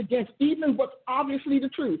biased against even what's obviously the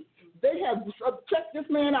truth. They have checked this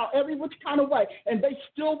man out every which kind of way, and they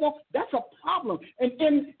still won't. That's a problem. And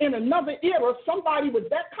in another era, somebody with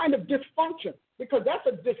that kind of dysfunction, because that's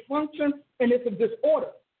a dysfunction and it's a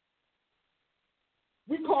disorder.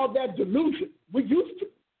 We call that delusion. We used to.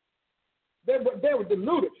 They were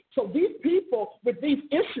deluded. So these people with these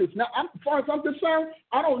issues, now, as far as I'm concerned,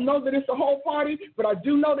 I don't know that it's the whole party, but I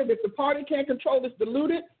do know that if the party can't control this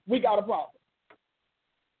deluded, we got a problem.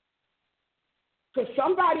 Because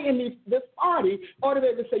somebody in this party ought to be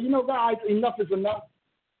able to say, you know, guys, enough is enough.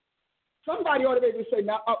 Somebody ought to be able to say,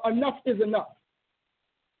 now, enough is enough.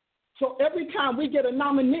 So every time we get a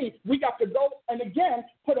nominee, we got to go and, again,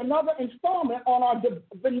 put another installment on our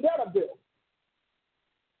vendetta bill.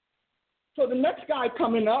 So the next guy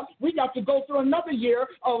coming up, we got to go through another year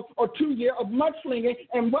or 2 years of mudslinging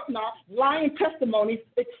and whatnot, lying testimonies,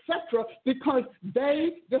 etc., because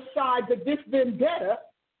they decide that this vendetta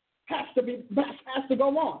has to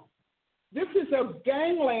go on. This is a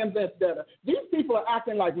gangland vendetta. These people are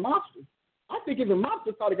acting like monsters. I think even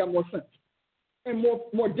monsters probably got more sense and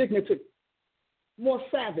more dignity, more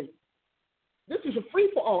savvy. This is a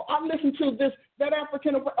free-for-all. I listened to that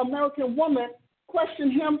African-American woman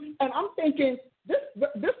question him, and I'm thinking,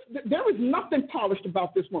 there is nothing polished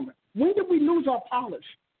about this woman. When did we lose our polish?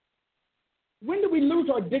 When did we lose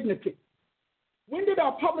our dignity? When did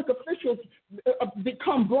our public officials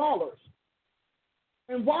become brawlers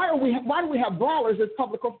And why do we have brawlers as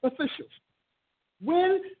public officials?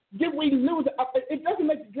 When did we lose? It doesn't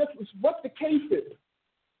make a difference what the case is,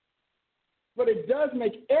 but it does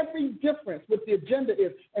make every difference what the agenda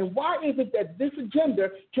is. And why is it that this agenda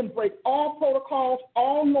can break all protocols,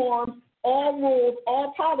 all norms, all rules,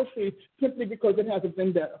 all policies, simply because it has a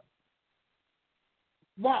vendetta?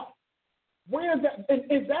 Why? Where is that? And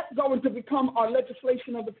is that going to become our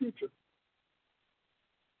legislation of the future?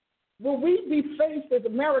 Will we be faced as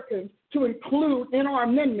Americans to include in our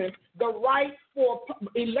amendment the right for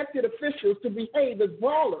elected officials to behave as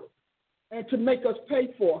brawlers and to make us pay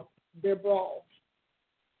for their brawls?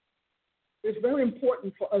 It's very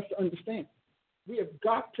important for us to understand. We have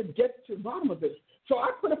got to get to the bottom of this. So I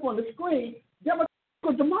put up on the screen, Democrats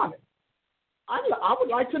are demonic. I would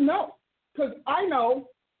like to know, because I know,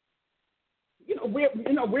 we're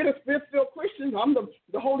the Spirit-filled Christians. I'm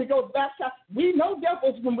the Holy Ghost baptized. We know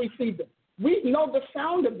devils when we see them. We know the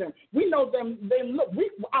sound of them. We know them. They look.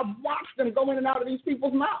 I've watched them go in and out of these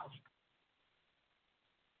people's mouths.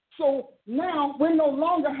 So now we no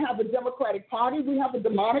longer have a Democratic Party. We have a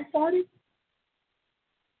demonic party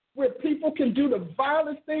where people can do the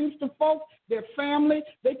vilest things to folks, their family.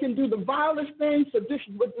 They can do the vilest things to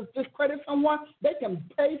discredit someone. They can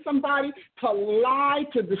pay somebody to lie,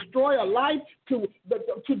 to destroy a life,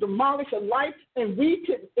 to demolish a life. And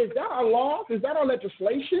is that our laws? Is that our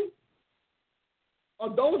legislation?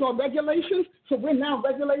 Are those our regulations? So we're now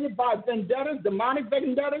regulated by vendettas, demonic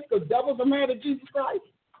vendettas, because devils are mad at Jesus Christ.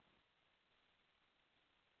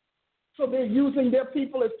 So they're using their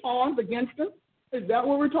people as pawns against them. Is that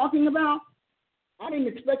what we're talking about? I didn't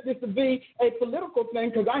expect this to be a political thing,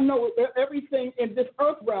 because I know everything in this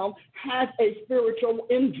earth realm has a spiritual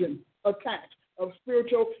engine attached, of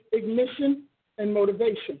spiritual ignition and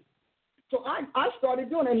motivation. So I started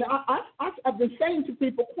doing it, and I've been saying to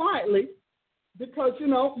people quietly, because,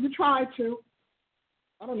 you try to,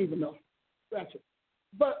 I don't even know, scratch it.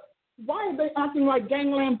 But why are they acting like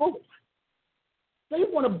gangland bullies? They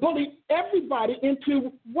want to bully everybody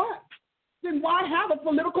into what? Then why have a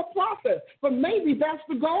political process? But maybe that's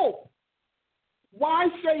the goal. Why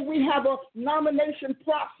say we have a nomination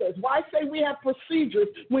process? Why say we have procedures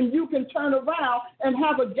when you can turn around and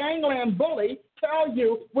have a gangland bully tell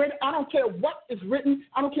you, I don't care what is written,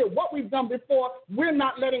 I don't care what we've done before, we're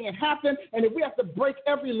not letting it happen, and if we have to break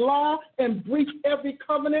every law and breach every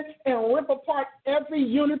covenant and rip apart every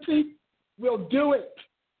unity, we'll do it.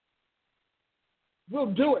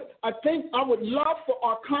 We'll do it. I think I would love for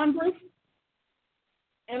our Congress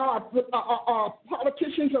and our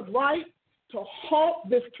politicians of right to halt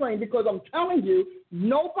this train, because I'm telling you,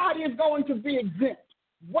 nobody is going to be exempt.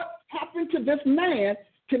 What happened to this man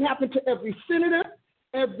can happen to every senator,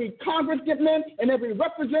 every congressman, and every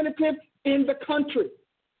representative in the country.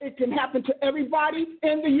 It can happen to everybody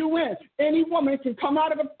in the UN. Any woman can come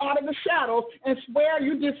out of the shadows and swear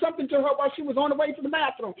you did something to her while she was on the way to the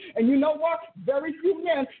bathroom. And you know what? Very few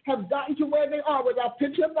men have gotten to where they are without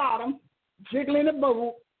pitching a bottom, jiggling a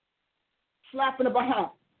boob, slapping a behind.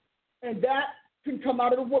 And that can come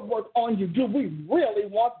out of the woodwork on you. Do we really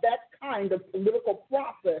want that kind of political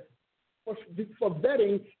process for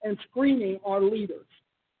vetting and screening our leaders?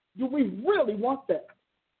 Do we really want that?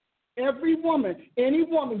 Every woman, any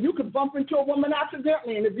woman, you could bump into a woman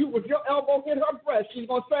accidentally, and if your elbow hit her breast, she's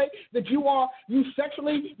going to say that you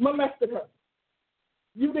sexually molested her.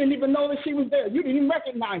 You didn't even know that she was there. You didn't even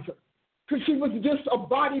recognize her, because she was just a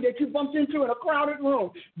body that you bumped into in a crowded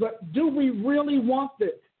room. But do we really want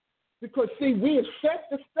this? Because, see, we have set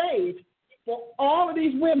the stage for all of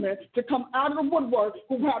these women to come out of the woodwork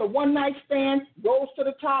who had a one-night stand, rose to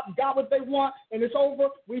the top, got what they want, and it's over.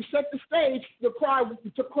 We've set the stage to cry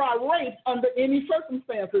rape under any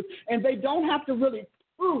circumstances, and they don't have to really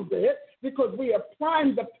prove it, because we have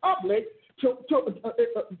primed the public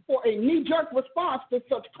for a knee-jerk response to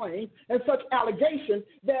such claims and such allegations,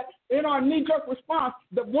 that in our knee-jerk response,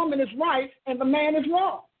 the woman is right and the man is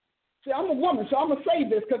wrong. See, I'm a woman, so I'm going to say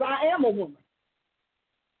this because I am a woman.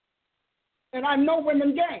 And I know women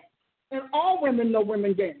games. And all women know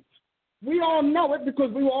women games. We all know it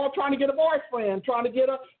because we were all trying to get a boyfriend, trying to get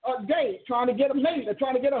a date, trying to get a mate, or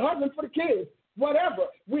trying to get a husband for the kids, whatever.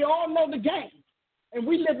 We all know the game. And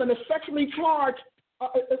we live in a sexually charged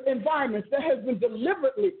environment that has been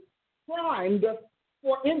deliberately primed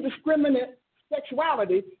for indiscriminate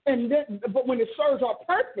sexuality. But when it serves our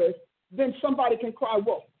purpose, then somebody can cry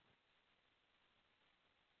wolf.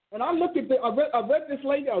 And I look at I read this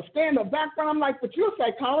lady, I was standing in the background, I'm like, but you're a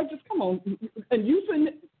psychologist, come on. And you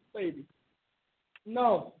say, baby,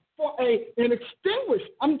 no, for an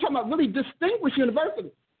extinguished, I'm talking about really distinguished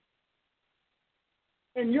university.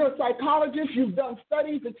 and you're a psychologist, you've done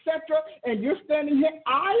studies, etc., and you're standing here.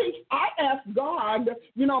 I asked God,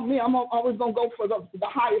 you know me, I'm always going to go for the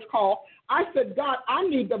highest call. I said, God, I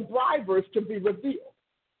need the bribers to be revealed,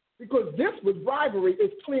 because this with bribery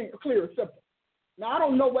is clear and simple. Now, I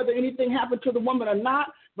don't know whether anything happened to the woman or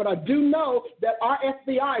not, but I do know that our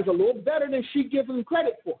FBI is a little better than she gives them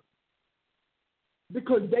credit for,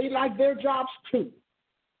 because they like their jobs too.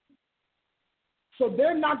 So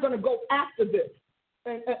they're not going to go after this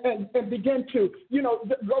and begin to,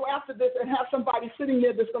 go after this and have somebody sitting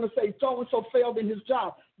there that's going to say so-and-so failed in his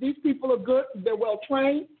job. These people are good, they're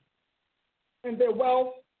well-trained, and they're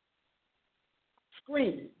well-screened.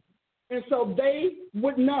 And so they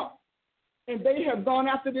would know. And they have gone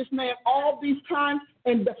after this man all these times,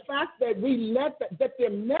 and the fact that that the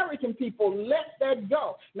American people let that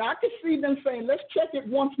go. Now, I could see them saying, let's check it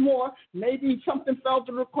once more. Maybe something fell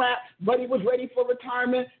through the crack. Buddy was ready for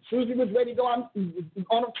retirement. Susie was ready to go on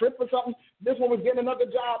a trip or something. This one was getting another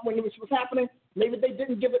job when this was happening. Maybe they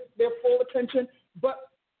didn't give it their full attention. But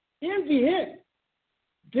in the end,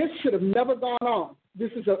 this should have never gone on.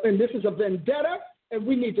 This is a vendetta. And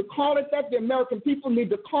we need to call it that. The American people need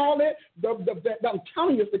to call it I'm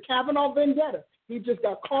telling you, it's the Kavanaugh vendetta. He just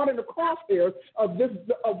got caught in the crosshairs of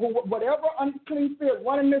whatever unclean spirit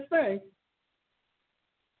running this thing,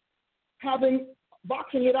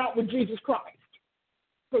 boxing it out with Jesus Christ.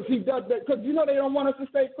 Because he does that. Because they don't want us to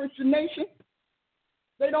stay a Christian nation.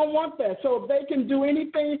 They don't want that. So if they can do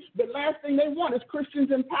anything, the last thing they want is Christians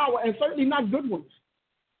in power, and certainly not good ones.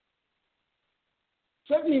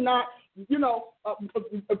 Certainly not.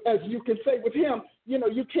 As you can say with him,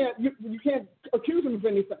 you can't accuse him of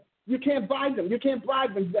anything. You can't bribe them. You can't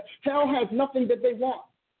bribe them. Hell has nothing that they want.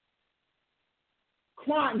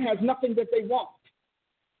 Crime has nothing that they want.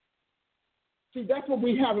 See, that's what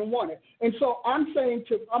we haven't wanted. And so I'm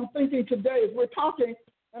thinking today as we're talking,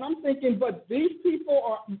 and I'm thinking, but these people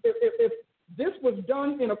are, if this was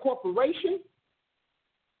done in a corporation,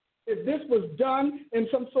 if this was done in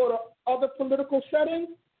some sort of other political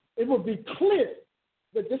setting, it would be clear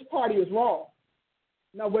that this party is wrong.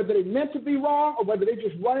 Now, whether they meant to be wrong or whether they're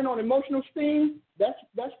just running on emotional steam,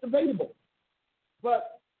 that's debatable.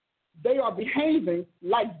 But they are behaving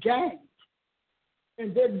like gangs,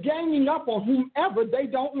 and they're ganging up on whomever they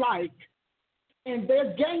don't like. And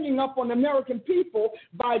they're ganging up on the American people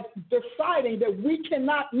by deciding that we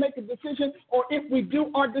cannot make a decision, or if we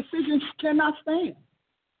do, our decisions cannot stand.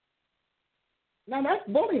 Now, that's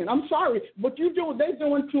bullying. I'm sorry. What they're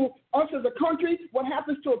doing to us as a country, what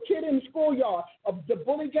happens to a kid in the schoolyard? The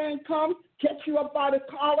bully gang comes, catch you up by the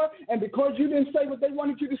collar, and because you didn't say what they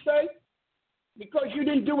wanted you to say, because you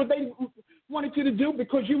didn't do what they wanted you to do,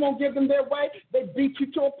 because you won't give them their way, they beat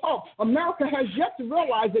you to a pulp. America has yet to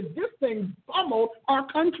realize that this thing pummeled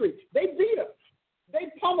our country. They beat us.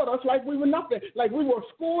 They pummeled us like we were nothing, like we were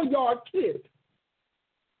schoolyard kids.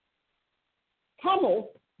 Pummeled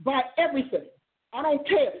by everything. I don't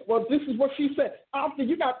care. Well, this is what she said.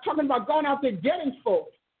 You got talking about going out there getting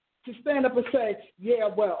folks to stand up and say, yeah,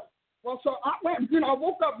 well. So I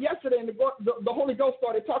woke up yesterday and the Holy Ghost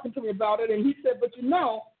started talking to me about it, and he said, but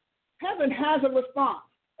heaven has a response,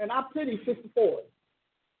 and I pity Sister Ford.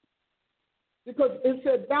 Because it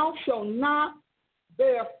said, thou shalt not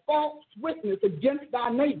bear false witness against thy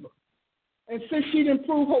neighbor. And since she didn't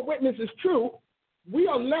prove her witness is true, we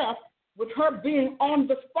are left with her being on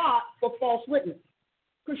the spot for false witness,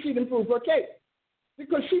 because she didn't prove her case,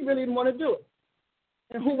 because she really didn't want to do it.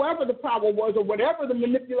 And whoever the power was or whatever the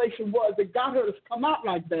manipulation was that got her to come out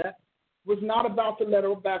like that was not about to let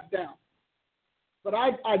her back down. But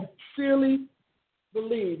I sincerely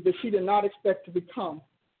believe that she did not expect to become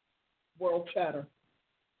world chatter.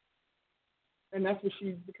 And that's what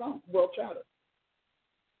she's become, world chatter.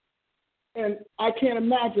 And I can't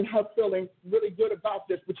imagine her feeling really good about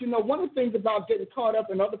this. But, one of the things about getting caught up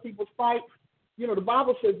in other people's fights, the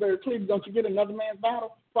Bible says very clearly, don't you get another man's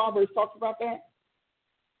battle? Proverbs talks about that.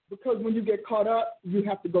 Because when you get caught up, you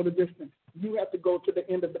have to go the distance. You have to go to the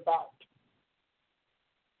end of the bout.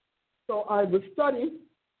 So I was studying,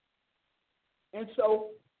 and so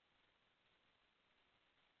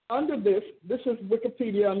under this is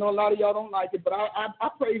Wikipedia. I know a lot of y'all don't like it, but I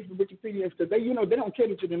praise the Wikipedians because they don't care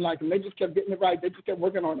that you didn't like them. They just kept getting it right. They just kept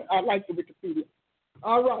working on it. I like the Wikipedia.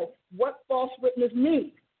 All right. What false witness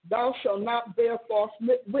means? Thou shalt not bear false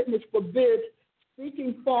witness forbids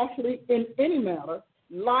speaking falsely in any matter,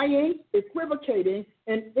 lying, equivocating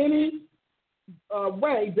in any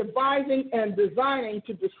way, devising and designing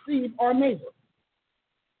to deceive our neighbor.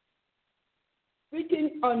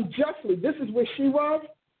 Speaking unjustly. This is where she was.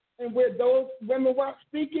 And where those women were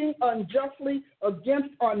speaking unjustly against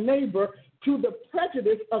our neighbor, to the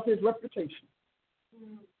prejudice of his reputation.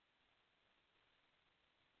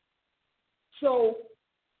 So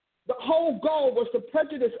the whole goal was to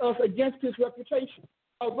prejudice us against his reputation,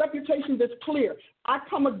 a reputation that's clear. I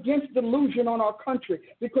come against delusion on our country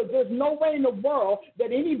because there's no way in the world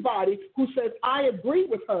that anybody who says, I agree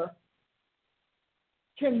with her,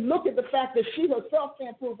 can look at the fact that she herself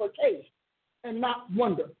can't prove her case and not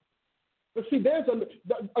wonder. But see,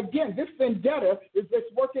 again, this vendetta is this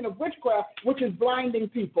working of witchcraft, which is blinding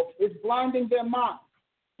people. It's blinding their minds.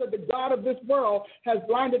 So the God of this world has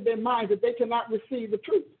blinded their minds that they cannot receive the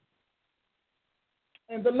truth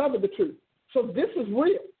and the love of the truth. So this is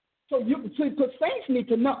real. So because saints need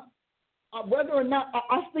to know whether or not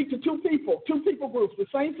I speak to two people groups, the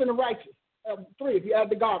saints and the righteous. Three, if you add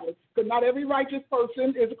the godly, because not every righteous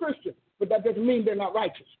person is a Christian, but that doesn't mean they're not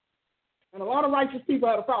righteous. And a lot of righteous people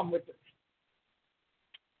have a problem with this.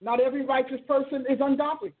 Not every righteous person is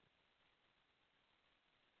ungodly.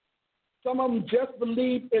 Some of them just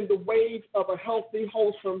believe in the ways of a healthy,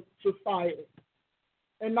 wholesome society.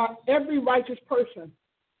 And not every righteous person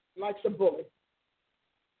likes a bully.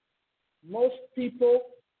 Most people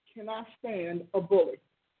cannot stand a bully.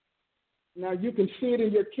 Now, you can see it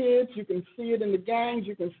in your kids. You can see it in the gangs.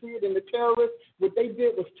 You can see it in the terrorists. What they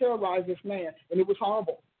did was terrorize this man, and it was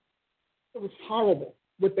horrible. It was horrible.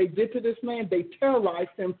 What they did to this man, they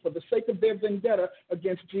terrorized him for the sake of their vendetta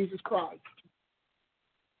against Jesus Christ,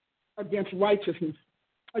 against righteousness,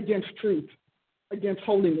 against truth, against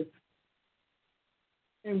holiness.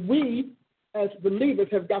 And we, as believers,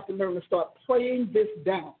 have got to learn to start praying this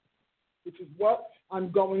down, which is what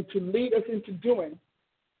I'm going to lead us into doing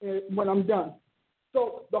when I'm done.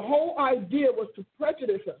 So the whole idea was to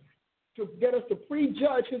prejudice us, to get us to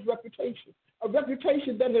prejudge his reputation, a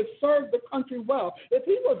reputation that has served the country well. If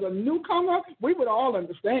he was a newcomer, we would all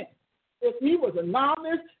understand. If he was a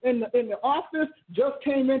novice in the office, just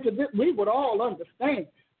came into this, we would all understand.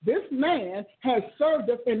 This man has served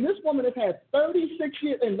us, and this woman has had 36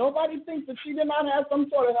 years, and nobody thinks that she did not have some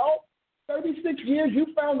sort of help. 36 years, you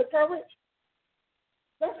found the courage?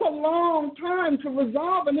 That's a long time to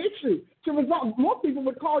resolve an issue. More people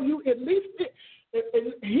would call you at least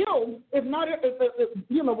healed, if not,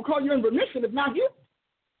 would call you in remission, if not healed.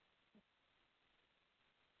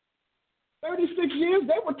 36 years,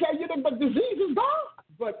 they would tell you that the disease is gone.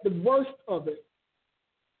 But the worst of it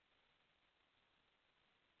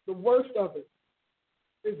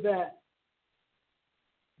is that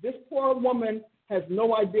this poor woman has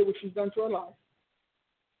no idea what she's done to her life.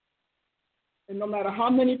 And no matter how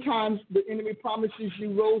many times the enemy promises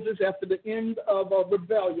you roses after the end of a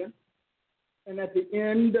rebellion and at the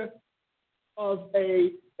end of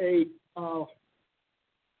a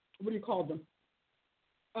what do you call them?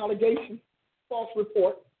 Allegation, false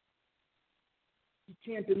report, you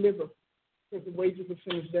can't deliver because the wages of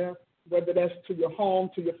sin is death, whether that's to your home,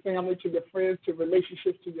 to your family, to your friends, to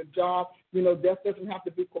relationships, to your job. Death doesn't have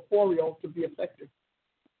to be corporeal to be effective.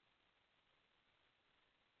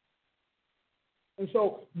 And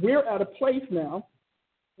so we're at a place now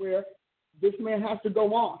where this man has to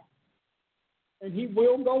go on. And he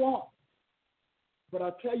will go on. But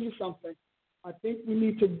I'll tell you something. I think we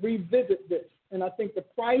need to revisit this. And I think the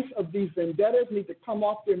price of these vendettas need to come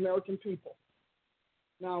off the American people.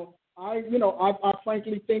 Now, I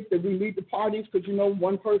frankly think that we need the parties because,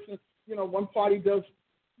 one person, one party does,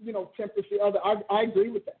 temper the other. I agree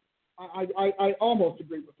with that. I almost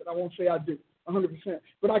agree with it. I won't say I do. 100%.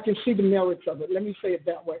 But I can see the merits of it. Let me say it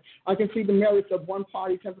that way. I can see the merits of one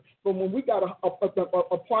party. But when we got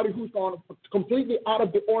a party who's gone completely out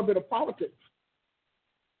of the orbit of politics,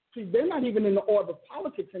 see, they're not even in the orbit of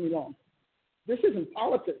politics any longer. This isn't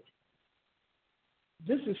politics.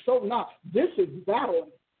 This is so not. This is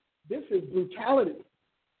battling. This is brutality.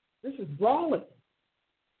 This is brawling.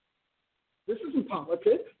 This isn't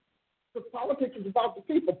politics. The politics is about the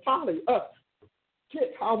people, us,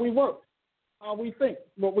 kids, how we work, how we think,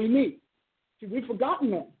 what we need. See, we've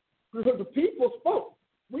forgotten that because the people spoke.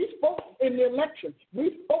 We spoke in the elections.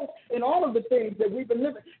 We spoke in all of the things that we've been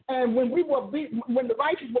living. And when when the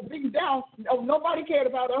righteous were beaten down, nobody cared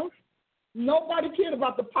about us. Nobody cared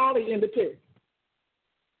about the poly and the tig.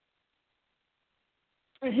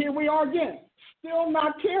 And here we are again, still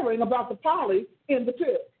not caring about the poly and the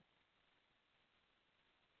tig,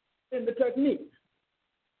 and the technique.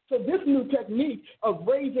 So this new technique of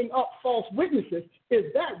raising up false witnesses, is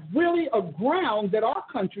that really a ground that our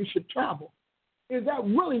country should travel? Is that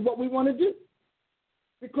really what we want to do?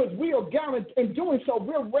 Because we are guaranteed, in doing so,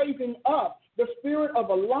 we're raising up the spirit of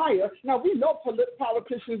a liar. Now, we know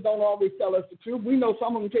politicians don't always tell us the truth. We know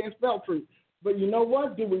some of them can't spell truth. But you know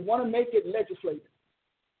what? Do we want to make it legislative?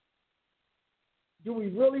 Do we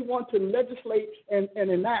really want to legislate and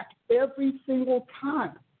enact every single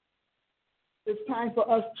time it's time for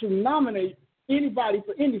us to nominate anybody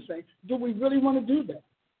for anything? Do we really want to do that?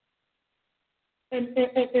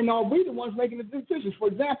 And are we the ones making the decisions? For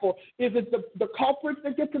example, is it the culprits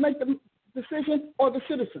that get to make the decision or the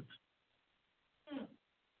citizens?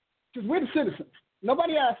 Because we're the citizens.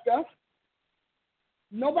 Nobody asked us.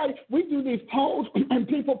 Nobody. We do these polls, and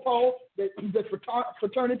people poll the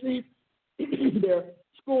fraternities, their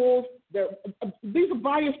schools. These are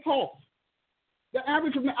biased polls. The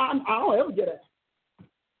average of I don't ever get asked.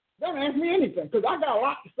 They don't ask me anything because I got a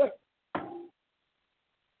lot to say.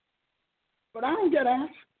 But I don't get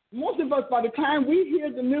asked. Most of us, by the time we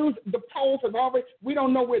hear the news, the polls have already, we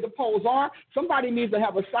don't know where the polls are. Somebody needs to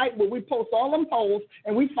have a site where we post all them polls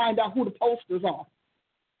and we find out who the posters are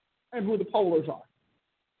and who the pollers are.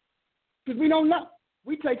 Because we don't know.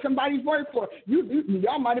 We take somebody's word for it.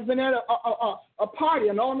 Y'all might have been at a party,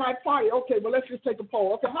 an all-night party. Okay, well, let's just take a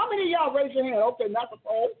poll. Okay, how many of y'all raise your hand? Okay, not the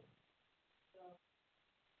poll.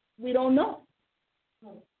 We don't know.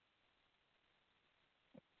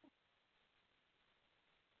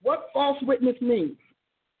 What false witness means?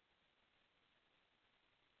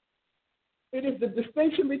 It is the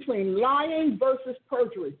distinction between lying versus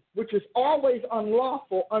perjury, which is always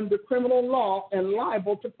unlawful under criminal law and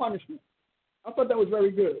liable to punishment. I thought that was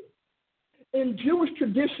very good. In Jewish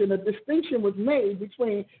tradition, a distinction was made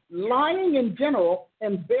between lying in general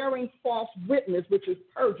and bearing false witness, which is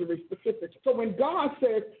perjury specific. So when God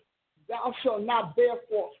says, thou shalt not bear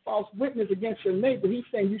false witness against your neighbor, he's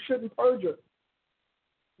saying you shouldn't perjure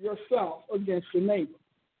yourself against your neighbor.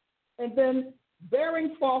 And then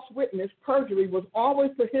bearing false witness, perjury, was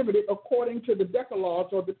always prohibited according to the Decalogue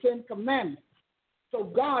or the Ten Commandments. So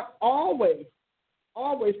God always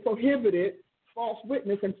prohibited false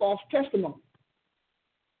witness and false testimony.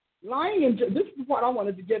 Lying in, this is what I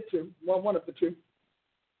wanted to get to, well, one of the two.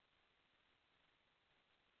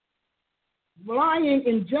 Lying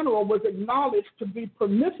in general was acknowledged to be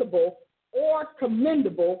permissible or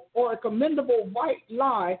commendable, or a commendable white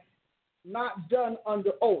lie not done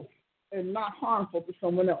under oath and not harmful to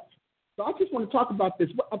someone else. So I just want to talk about this.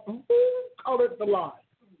 Who colored the lie?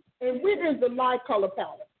 And where is the lie color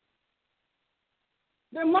palette?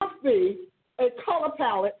 There must be a color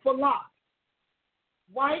palette for lie.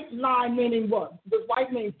 White lie meaning what? Does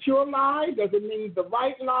white mean pure lie? Does it mean the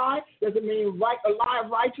right lie? Does it mean a lie of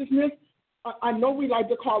righteousness? I know we like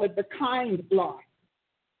to call it the kind lie.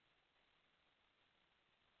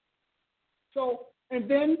 So,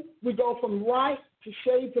 and then we go from white to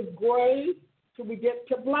shades of gray till we get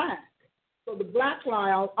to black. So the black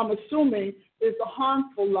lie, I'm assuming, is the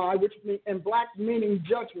harmful lie, which means, and black meaning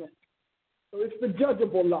judgment. So it's the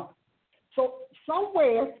judgeable lie. So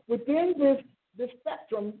somewhere within this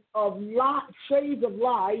spectrum of shades of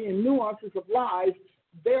lie and nuances of lies,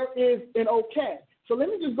 there is an okay. So let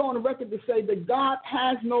me just go on the record to say that God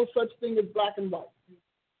has no such thing as black and white.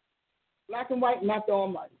 Black and white, not the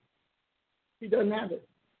Almighty. He doesn't have it.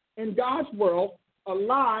 In God's world, a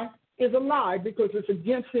lie is a lie because it's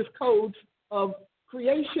against his codes of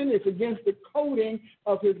creation. It's against the coding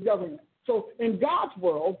of his government. So in God's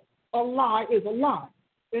world, a lie is a lie.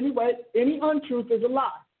 Anyway, any untruth is a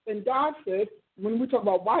lie. And God says, when we talk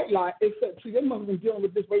about white lie, it said, see, they must have been dealing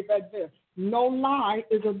with this way back then. No lie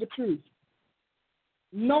is of the truth.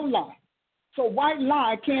 No lie. So white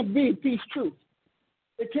lie can't be peace truth.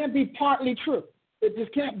 It can't be partly true. It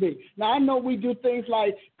just can't be. Now, I know we do things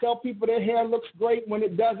like tell people their hair looks great when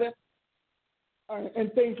it doesn't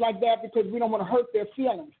and things like that because we don't want to hurt their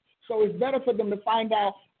feelings. So it's better for them to find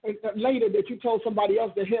out later that you told somebody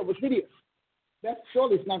else their hair was hideous. That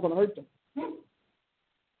surely it's not going to hurt them.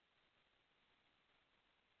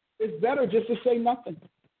 It's better just to say nothing.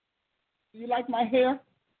 Do you like my hair?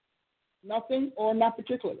 Nothing or not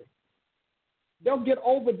particularly. They'll get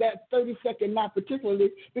over that 30-second not particularly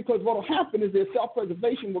because what will happen is their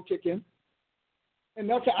self-preservation will kick in. And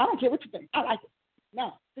they'll say, I don't care what you think. I like it.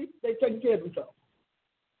 Now, see, they're taking care of themselves.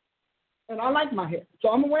 And I like my hair, so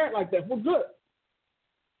I'm going to wear it like that. Well, good.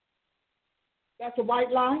 That's a white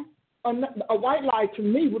lie. A white lie to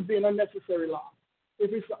me would be an unnecessary lie.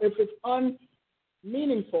 If it's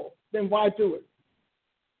unmeaningful, then why do it?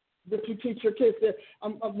 That you teach your kids that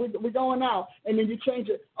we're going out, and then you change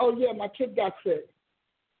it. Oh, yeah, my kid got sick.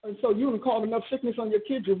 And so you haven't called enough sickness on your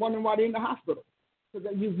kids. You're wondering why they're in the hospital because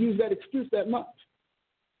you've used that excuse that much.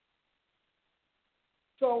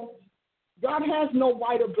 So God has no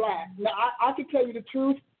white or black. Now, I can tell you the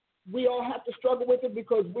truth. We all have to struggle with it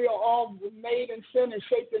because we are all made in sin and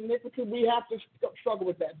shaped in iniquity. We have to struggle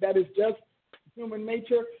with that. That is just human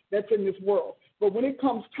nature that's in this world. But when it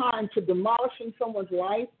comes time to demolishing someone's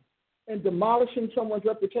life and demolishing someone's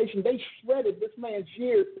reputation, they shredded this man's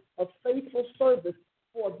years of faithful service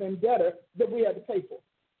for a vendetta that we had to pay for.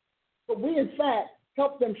 But we, in fact,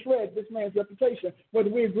 helped them shred this man's reputation, whether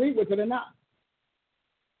we agree with it or not.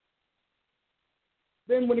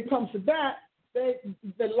 Then when it comes to that,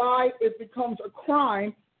 the lie, it becomes a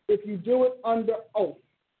crime if you do it under oath.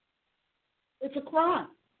 It's a crime.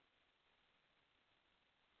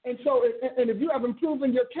 And so, and if you haven't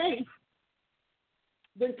proven your case,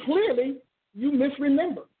 then clearly you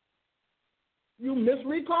misremember. You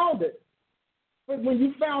misrecalled it. But when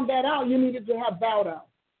you found that out, you needed to have bowed out.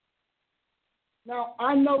 Now,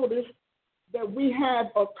 I noticed that we have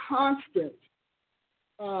a constant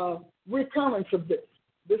recurrence of this.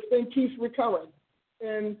 This thing keeps recurring,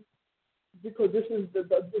 and because this is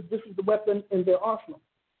the weapon in their arsenal.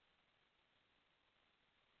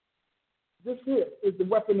 This here is the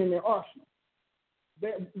weapon in their arsenal.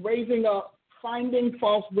 They're raising up, finding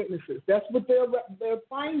false witnesses. That's what they're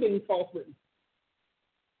finding, false witnesses.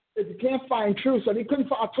 If you can't find true, so they couldn't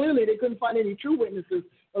find any true witnesses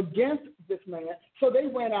against this man. So they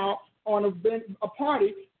went out on a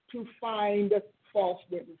party to find false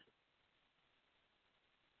witnesses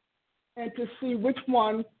and to see which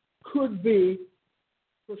one could be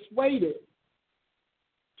persuaded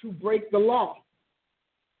to break the law.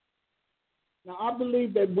 Now, I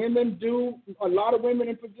believe that a lot of women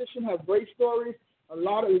in position have great stories. A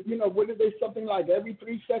lot of, what is they, something like every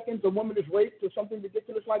 3 seconds a woman is raped or something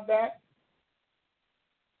ridiculous like that.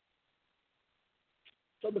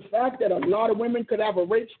 So the fact that a lot of women could have a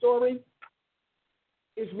rape story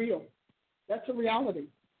is real. That's a reality.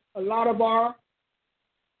 A lot of our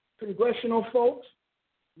congressional folks,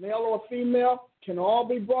 male or female, can all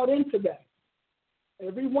be brought into that.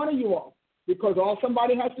 Every one of you all, because all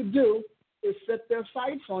somebody has to do is set their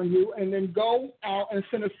sights on you and then go out and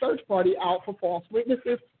send a search party out for false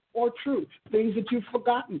witnesses or truth, things that you've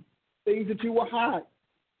forgotten, things that you were high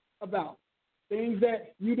about, things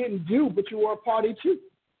that you didn't do but you were a party to.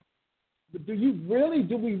 But do we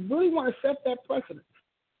really want to set that precedent?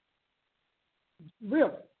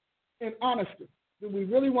 Really, in honesty, do we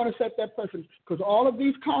really want to set that precedent? Because all of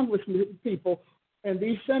these congressmen people and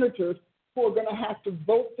these senators who are going to have to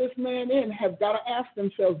vote this man in have got to ask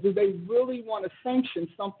themselves, do they really want to sanction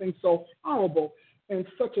something so horrible and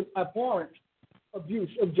such an abhorrent abuse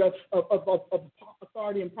of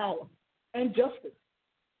authority and power and justice?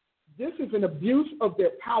 This is an abuse of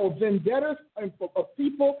their power. Vendettas of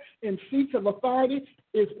people in seats of authority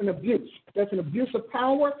is an abuse. That's an abuse of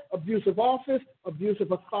power, abuse of office, abuse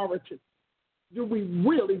of authority. Do we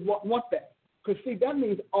really want that? Because, see, that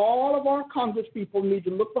means all of our Congress people need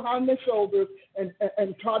to look behind their shoulders and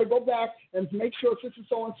try to go back and make sure sister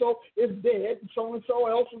so-and-so is dead, so-and-so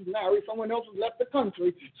else is married, someone else has left the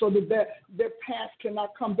country, so that their past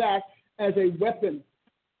cannot come back as a weapon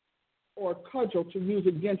or a cudgel to use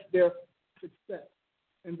against their success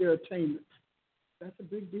and their attainments. That's a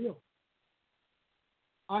big deal.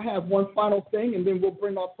 I have one final thing, and then we'll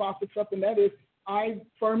bring our prophets up, and that is, I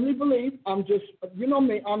firmly believe I'm just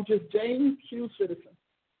James Q. citizen.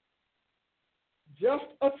 Just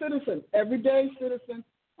a citizen, everyday citizen.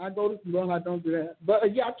 I don't do that.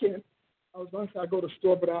 But yeah, I can. I was going to say I go to the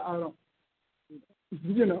store, but I don't.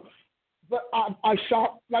 But I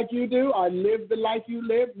shop like you do. I live the life you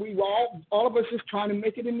live. We all of us is trying to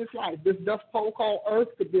make it in this life. This dust pole called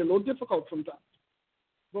Earth could be a little difficult sometimes.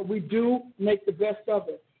 But we do make the best of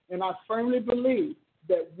it. And I firmly believe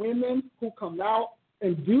that women who come out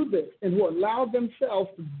and do this and who allow themselves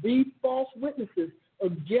to be false witnesses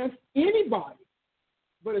against anybody,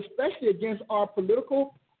 but especially against our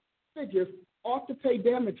political figures, ought to pay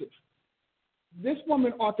damages. This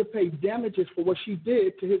woman ought to pay damages for what she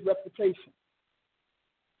did to his reputation.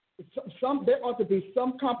 There ought to be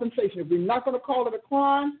some compensation. If we're not going to call it a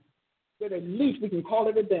crime, then at least we can call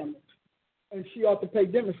it a damage. And she ought to pay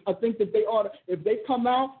damages. I think that they ought to, if they come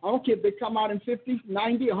out, I don't care if they come out in 50,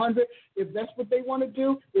 90, 100, if that's what they want to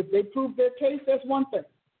do, if they prove their case, that's one thing.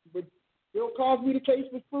 But Bill Cosby, the case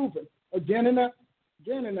was proven again and again.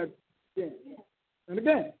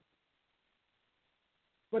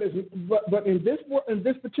 But in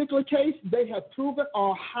this particular case, they have proven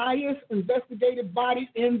our highest investigative body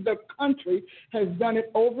in the country has done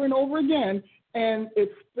it over and over again, and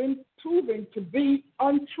it's been proven to be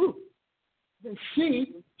untrue. Then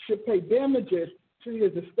she should pay damages to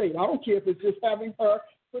his estate. I don't care if it's just having her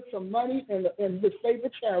put some money in his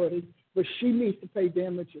favorite charity, but she needs to pay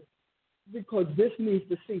damages because this needs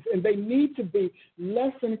to cease. And they need to be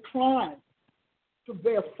less inclined to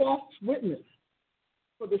bear false witness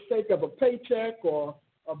for the sake of a paycheck or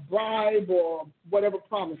a bribe or whatever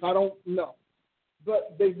promise. I don't know.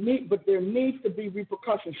 But there needs to be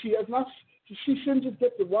repercussions. She shouldn't just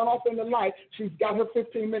get to run off into life. She's got her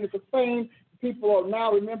 15 minutes of fame. People are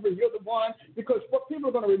now remembering you're the one, because what people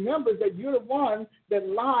are going to remember is that you're the one that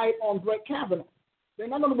lied on Brett Kavanaugh. They're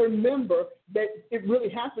not going to remember that it really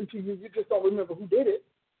happened to you. You just don't remember who did it.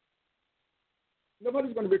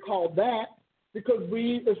 Nobody's going to recall that, because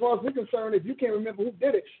as far as we're concerned, if you can't remember who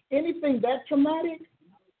did it, anything that traumatic,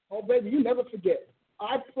 oh, baby, you never forget.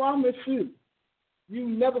 I promise you, you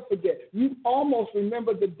never forget. You almost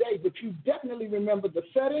remember the day, but you definitely remember the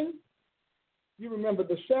setting. You remember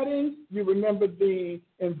the setting, you remember the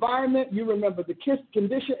environment, you remember the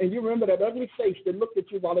condition, and you remember that ugly face that looked at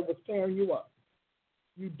you while it was tearing you up.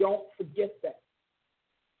 You don't forget that.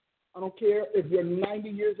 I don't care if you're 90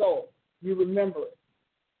 years old, you remember it.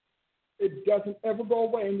 It doesn't ever go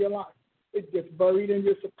away in your life. It gets buried in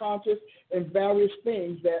your subconscious, and various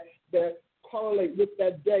things that correlate with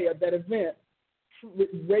that day or that event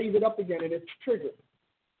raise it up again, and it's triggered.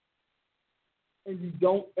 And you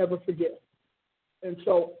don't ever forget. And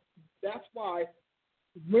so that's why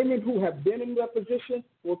women who have been in that position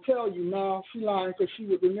will tell you, no, she's lying, because she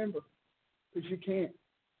would remember, because you can't,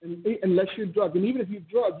 unless you're drugged. And even if you're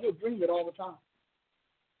drugged, you'll dream it all the time.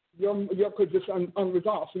 Because it's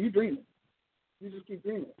unresolved, so you dream it. You just keep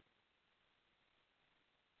dreaming it.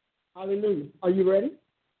 Hallelujah. Are you ready?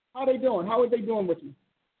 How are they doing? How are they doing with you?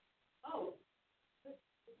 Oh, good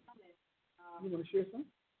comment. You want to share something?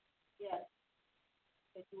 Yes.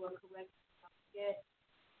 That you are correct. Get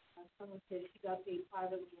someone said she got paid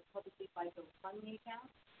privately and publicly by the GoFundMe account.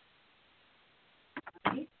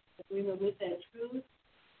 Right? Agreement with that truth.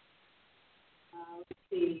 Let's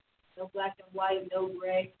see. No black and white, no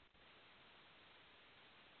gray.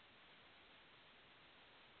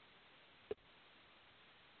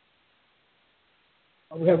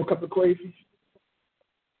 We have a couple of crazies.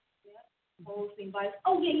 Yeah. Polls being biased.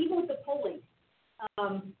 Oh, yeah, even with the polling.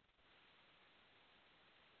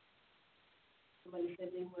 Somebody said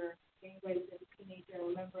they were getting ready as a teenager. I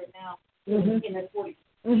remember it now. In their 40s.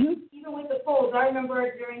 Even with the polls, I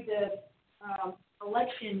remember during the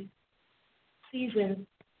election season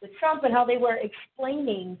with Trump and how they were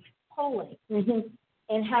explaining polling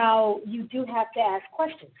and how you do have to ask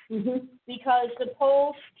questions because the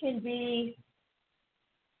polls can be.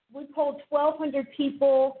 We polled 1,200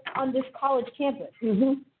 people on this college campus.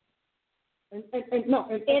 In the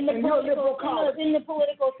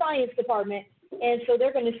political science department. And so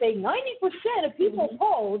they're going to say 90% of people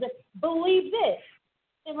polled believe this.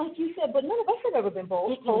 And like you said, but none of us have ever been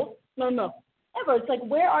polled. No. Ever. It's like,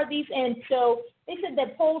 where are these? And so they said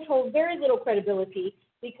that polls hold very little credibility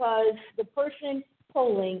because the person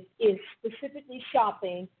polling is specifically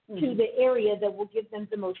shopping to the area that will give them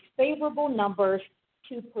the most favorable numbers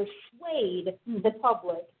to persuade the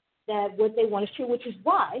public that what they want is true, which is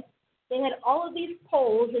why they had all of these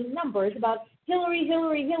polls and numbers about Hillary,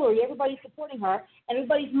 everybody supporting her, and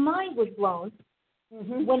everybody's mind was blown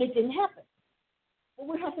when it didn't happen. Well,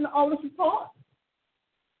 we're having all this applause.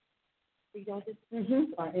 Are you doing this?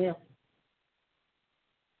 I am.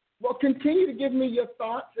 Well, continue to give me your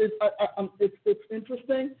thoughts. It's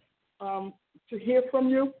interesting to hear from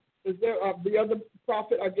you. Is there the other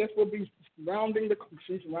prophet, I guess, will be she's rounding the.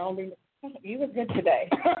 You were good today.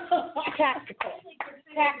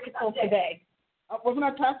 Tactical today. Wasn't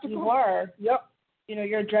I tactical? You were. Yep. You know,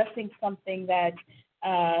 you're addressing something that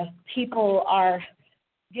people are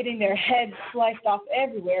getting their heads sliced off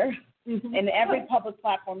everywhere in every public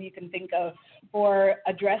platform you can think of for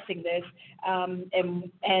addressing this,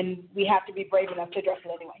 and we have to be brave enough to address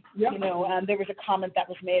it anyway. Yep. You know, there was a comment that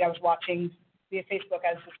was made. I was watching via Facebook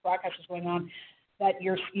as this broadcast was going on, that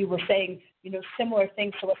you were saying, you know, similar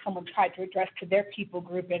things to what someone tried to address to their people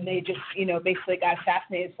group, and they just, you know, basically got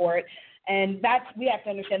assassinated for it. And we have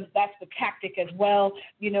to understand that's the tactic as well.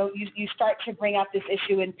 You know, you start to bring out this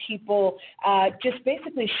issue and people just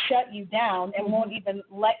basically shut you down and won't even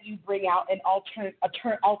let you bring out an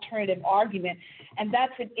alternative argument. And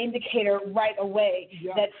that's an indicator right away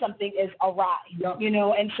that something is awry, you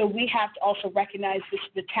know. And so we have to also recognize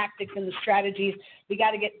the tactics and the strategies. We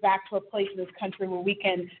got to get back to a place in this country where we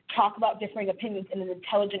can talk about differing opinions in an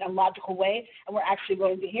intelligent and logical way, and we're actually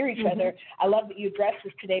willing to hear each other. I love that you addressed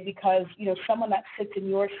this today because, you know, someone that sits in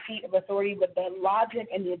your seat of authority with the logic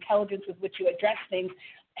and the intelligence with which you address things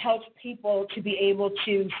helps people to be able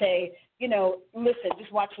to say, you know, listen,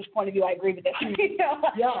 just watch this point of view. I agree with this. You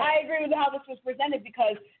know, I agree with how this was presented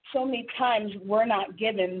because so many times we're not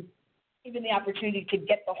given even the opportunity to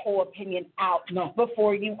get the whole opinion out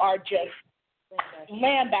before you are just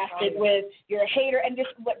lambasted with you're a hater, and just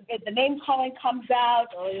the name calling comes out.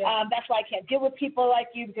 That's why I can't deal with people like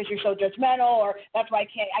you because you're so judgmental, or that's why I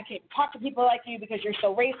can't talk to people like you because you're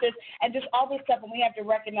so racist, and just all this stuff. And we have to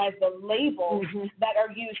recognize the labels that are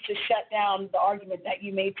used to shut down the argument that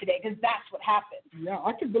you made today, because that's what happened. Yeah,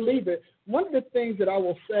 I can believe it. One of the things that I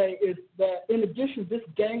will say is that in addition, this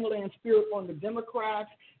gangland spirit on the Democrats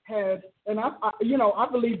has, and I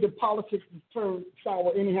believe that politics has turned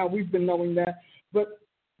sour anyhow. We've been knowing that. But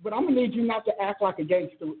I'm going to need you not to act like a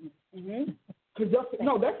gangster with me. Because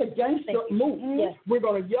that's a gangster move. Yes. We're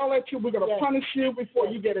going to yell at you. We're going to punish you before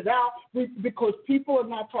you get it out. Because people are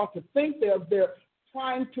not taught to think. They're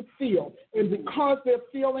trying to feel. And because their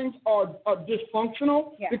feelings are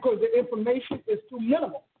dysfunctional, because the information is too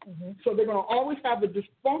minimal. So they're going to always have a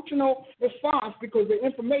dysfunctional response because the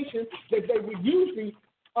information that they would usually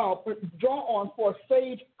draw on for a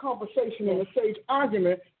sage conversation and a sage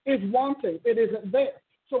argument is one thing. It isn't there.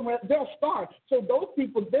 So when they'll start. So those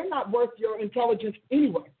people, they're not worth your intelligence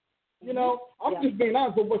anyway. You know, I'm just being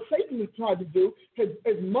honest. But what Satan has tried to do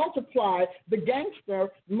is multiply the gangster.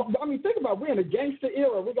 I mean, think about it. We're in a gangster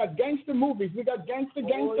era. We got gangster movies. We got gangster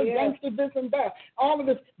this and that. All of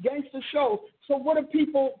this gangster shows. So what are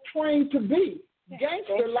people trained to be?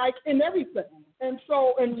 Gangster-like in everything. And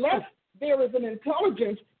so unless there is an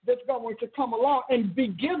intelligence that's going to come along and be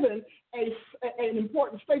given an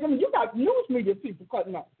important state. I mean, you got news media people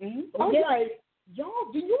cutting up. I'm like,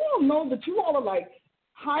 y'all, do you all know that you all are like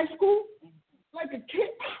high school? Like a kid,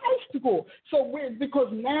 high school. So because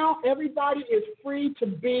now everybody is free to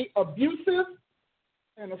be abusive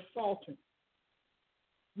and assaulting.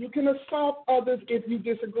 You can assault others if you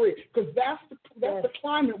disagree, because that's the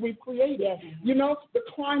climate we've created. You know, the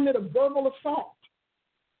climate of verbal assault.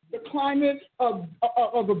 The climate of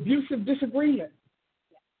abusive disagreement,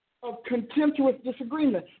 of contemptuous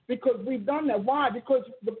disagreement, because we've done that. Why? Because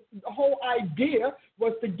the whole idea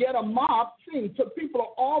was to get a mob seen. So people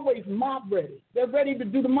are always mob ready. They're ready to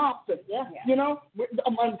do the mob thing. You know,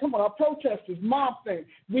 come on, our protesters, mob thing.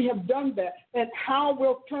 We have done that. And how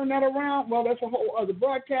we'll turn that around, well, that's a whole other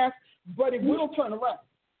broadcast, but it will turn around.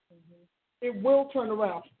 It will turn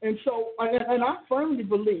around. And so, and I firmly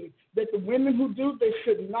believe that the women who do, they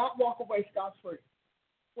should not walk away scot-free.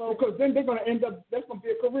 Well, because then they're going to end up, that's going to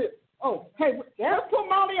be a career. Oh, hey, let's put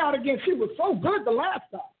Molly out again. She was so good the last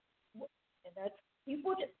time. And that's,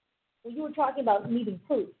 people just, when you were talking about needing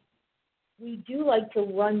proof, we do like to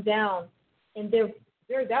run down, and they're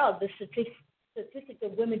very valid, the statistics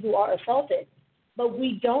of women who are assaulted. But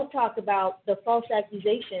we don't talk about the false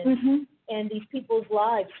accusations and these people's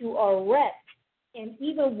lives who are wrecked. And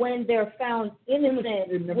even when they're found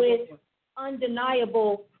innocent with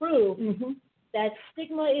undeniable proof, that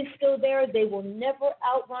stigma is still there. They will never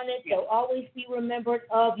outrun it. They'll always be remembered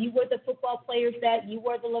of, you were the football players that, you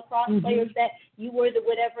were the lacrosse players that, you were the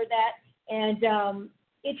whatever that. And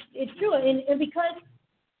it's true. And because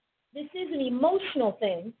this is an emotional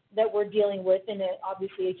thing that we're dealing with, and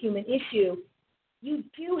obviously a human issue, you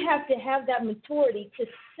do have to have that maturity to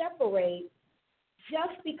separate.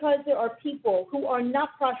 Just because there are people who are not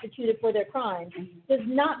prosecuted for their crimes does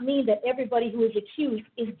not mean that everybody who is accused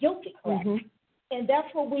is guilty, correct? And that's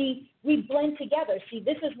what we blend together. See,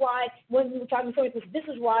 this is why, when we were talking to this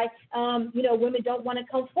is why, women don't want to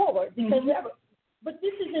come forward. Because but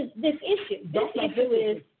this isn't this issue. This issue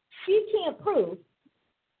is she can't prove,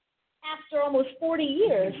 after almost 40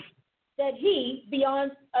 years, that he,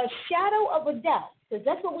 beyond a shadow of a doubt, because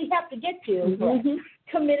that's what we have to get to,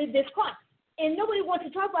 committed this crime. And nobody wants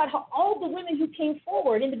to talk about how all the women who came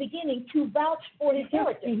forward in the beginning to vouch for his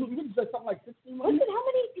character. He said something like 16 months. How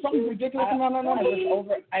many? Something ridiculous. No. It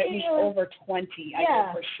was over 20, I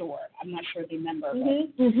know for sure. I'm not sure the number.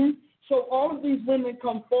 So all of these women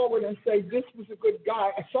come forward and say this was a good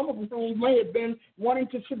guy. And some of them who may have been wanting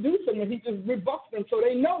to seduce him, and he just rebuffs them so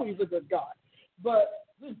they know he's a good guy. But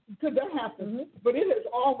could that happen? But it has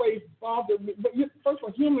always bothered me. But first of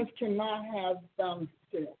all, humans cannot have balanced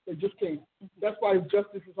scale. They just can't. That's why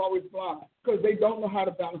justice is always blind, because they don't know how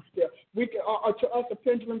to balance scale. We can, to us, a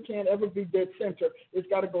pendulum can't ever be dead center. It's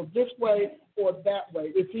got to go this way or that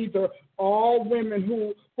way. It's either all women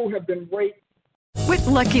who have been raped. With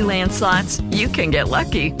Lucky Land Slots, you can get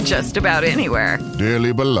lucky just about anywhere.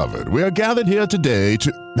 Dearly beloved, we are gathered here today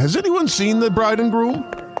to... Has anyone seen the bride and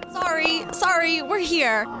groom? Sorry, we're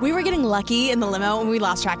here. We were getting lucky in the limo and we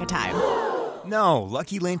lost track of time. No,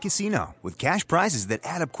 Lucky Land Casino, with cash prizes that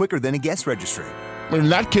add up quicker than a guest registry. In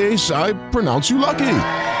that case, I pronounce you lucky.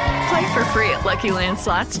 Play for free at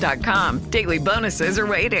LuckyLandSlots.com. Daily bonuses are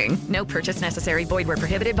waiting. No purchase necessary. Void where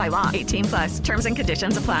prohibited by law. 18+. Terms and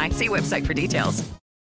conditions apply. See website for details.